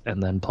podcasts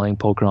and then playing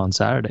poker on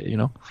Saturday.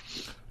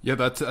 Yeah,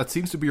 that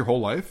seems to be your whole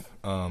life,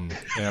 and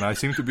I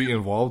seem to be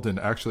involved in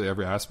actually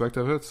every aspect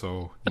of it.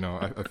 So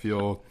I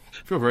feel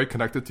very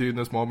connected to you in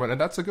this moment, and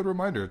that's a good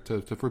reminder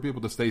for people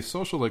to stay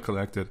socially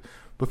connected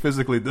but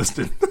physically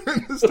distant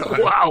in this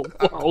time. Wow.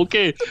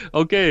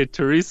 Okay,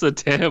 Teresa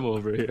Tam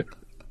over here.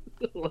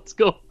 Let's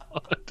go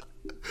on.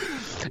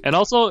 And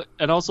also,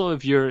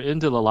 if you're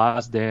into The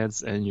Last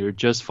Dance and you're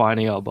just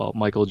finding out about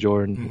Michael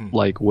Jordan,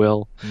 like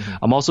Will,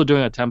 I'm also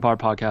doing a 10-part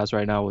podcast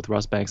right now with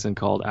Russ Bankson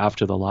called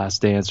After the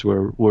Last Dance,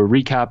 where we're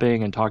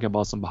recapping and talking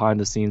about some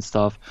behind-the-scenes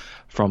stuff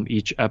from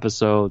each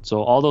episode.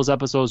 So all those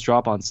episodes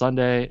drop on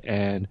Sunday,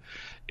 and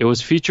it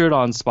was featured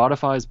on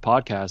Spotify's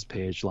podcast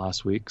page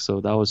last week.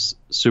 So that was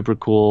super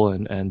cool,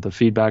 and the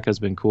feedback has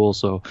been cool.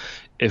 So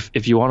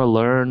if you want to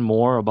learn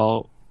more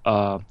about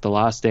The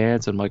Last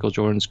Dance and Michael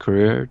Jordan's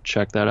career,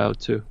 check that out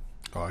too.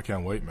 Oh, I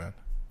can't wait, man.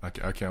 I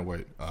can't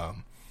wait.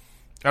 And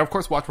of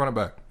course, watch Run It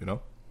Back.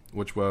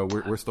 Which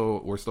we're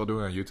still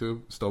doing on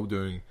YouTube. Still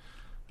doing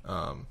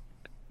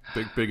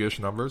big-ish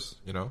numbers.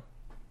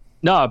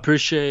 No, I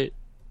appreciate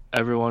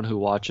everyone who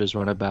watches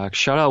Run It Back.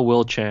 Shout out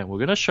Will Chan. We're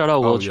gonna shout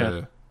out Will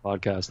Chan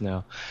podcast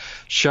now.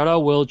 Shout out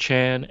Will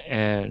Chan,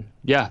 and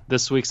yeah,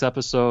 this week's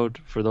episode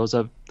for those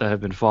that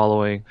have been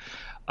following.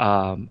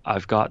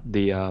 I've got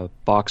the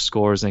box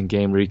scores and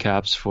game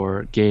recaps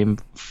for Game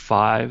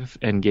 5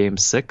 and Game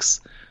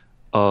 6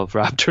 of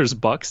Raptors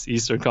Bucks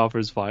Eastern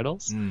Conference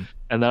Finals, and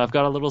then I've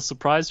got a little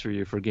surprise for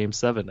you for Game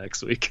 7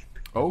 next week.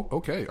 Oh,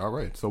 okay, all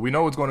right. So we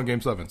know what's going to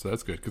Game 7, so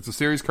that's good because the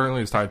series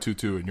currently is tied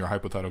 2-2 in your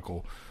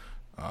hypothetical,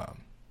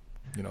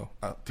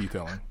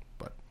 detailing.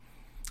 But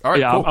all right,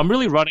 yeah, cool. I'm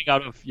really running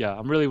out of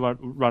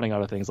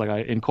things. Like I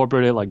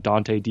incorporated like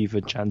Dante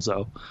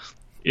DiVincenzo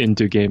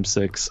into Game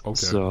 6. Okay.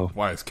 So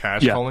why is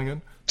Cash calling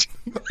in?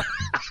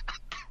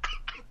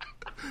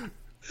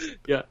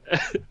 Yeah.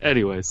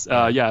 Anyways,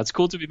 it's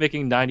cool to be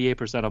making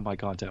 98% of my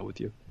content with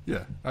you.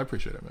 Yeah, I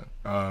appreciate it, man.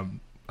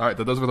 All right,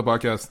 that does it for the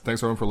podcast.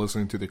 Thanks everyone for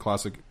listening to the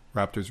Classic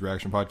Raptors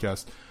Reaction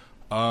Podcast.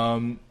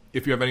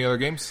 If you have any other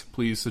games,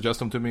 please suggest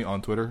them to me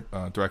on Twitter.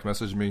 Direct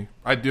message me.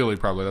 Ideally,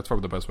 that's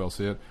probably the best way I'll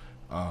see it.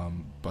 I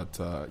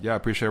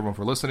appreciate everyone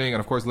for listening. And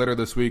of course, later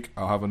this week,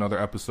 I'll have another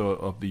episode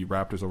of the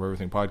Raptors Over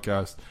Everything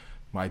podcast.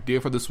 My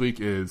idea for this week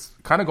is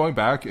kind of going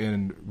back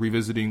and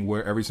revisiting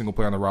where every single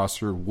player on the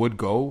roster would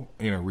go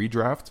in a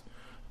redraft,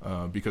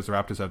 because the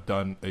Raptors have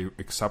done an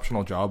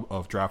exceptional job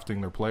of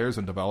drafting their players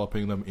and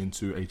developing them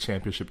into a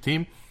championship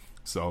team.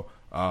 So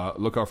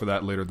look out for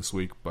that later this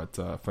week. But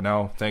for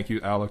now, thank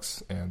you,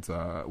 Alex, and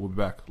we'll be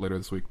back later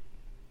this week.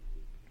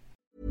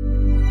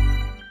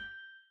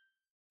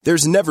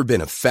 There's never been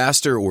a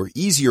faster or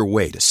easier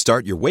way to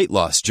start your weight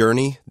loss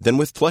journey than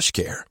with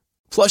PlushCare.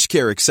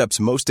 PlushCare accepts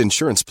most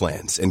insurance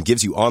plans and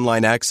gives you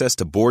online access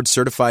to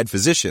board-certified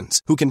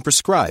physicians who can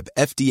prescribe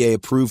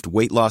FDA-approved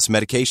weight loss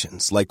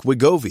medications like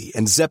Wegovy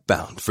and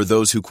Zepbound for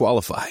those who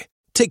qualify.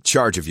 Take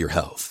charge of your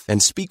health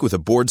and speak with a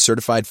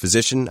board-certified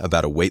physician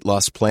about a weight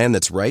loss plan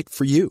that's right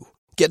for you.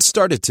 Get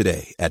started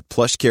today at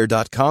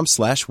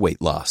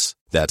plushcare.com/weight-loss.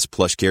 That's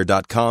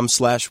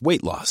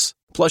plushcare.com/weight-loss.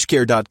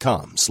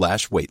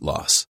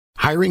 plushcare.com/weight-loss.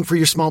 Hiring for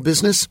your small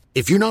business?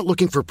 If you're not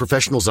looking for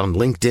professionals on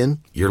LinkedIn,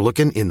 you're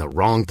looking in the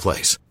wrong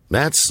place.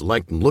 That's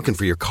like looking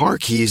for your car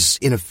keys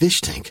in a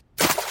fish tank.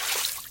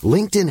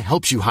 LinkedIn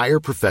helps you hire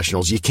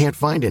professionals you can't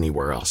find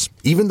anywhere else,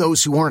 even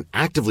those who aren't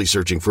actively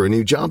searching for a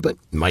new job but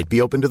might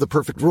be open to the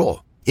perfect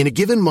role. In a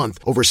given month,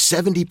 over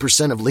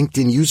 70% of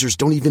LinkedIn users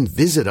don't even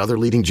visit other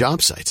leading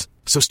job sites.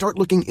 So start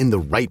looking in the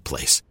right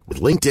place.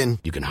 With LinkedIn,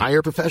 you can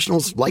hire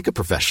professionals like a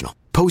professional.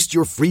 Post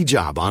your free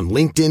job on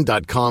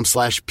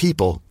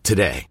linkedin.com/people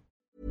today.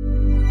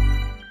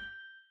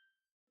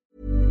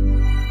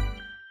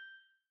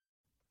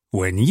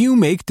 When you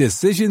make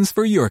decisions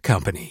for your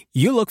company,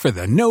 you look for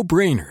the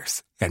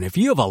no-brainers. And if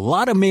you have a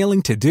lot of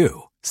mailing to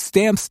do,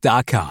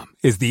 Stamps.com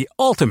is the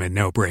ultimate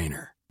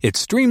no-brainer. It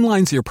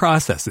streamlines your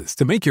processes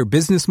to make your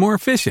business more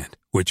efficient,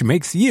 which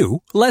makes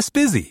you less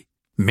busy.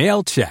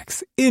 Mail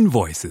checks,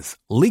 invoices,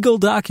 legal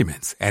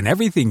documents, and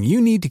everything you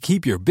need to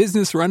keep your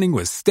business running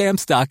with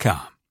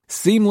Stamps.com.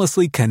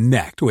 Seamlessly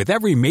connect with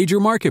every major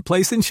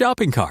marketplace and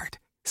shopping cart.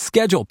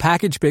 Schedule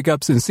package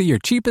pickups and see your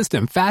cheapest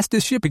and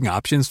fastest shipping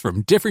options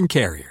from different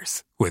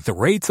carriers, with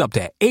rates up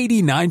to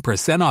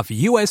 89% off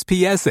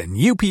USPS and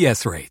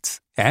UPS rates.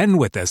 And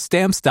with the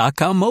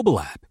Stamps.com mobile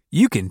app,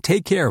 you can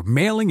take care of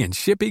mailing and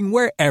shipping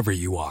wherever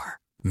you are.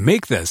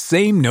 Make the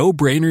same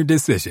no-brainer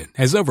decision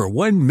as over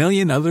 1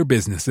 million other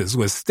businesses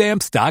with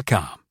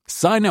Stamps.com.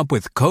 Sign up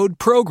with code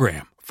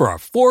PROGRAM for a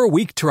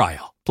 4-week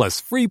trial,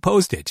 plus free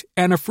postage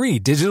and a free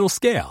digital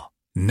scale.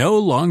 No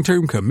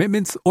long-term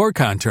commitments or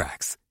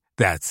contracts.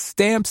 That's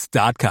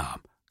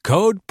Stamps.com.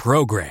 Code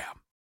PROGRAM.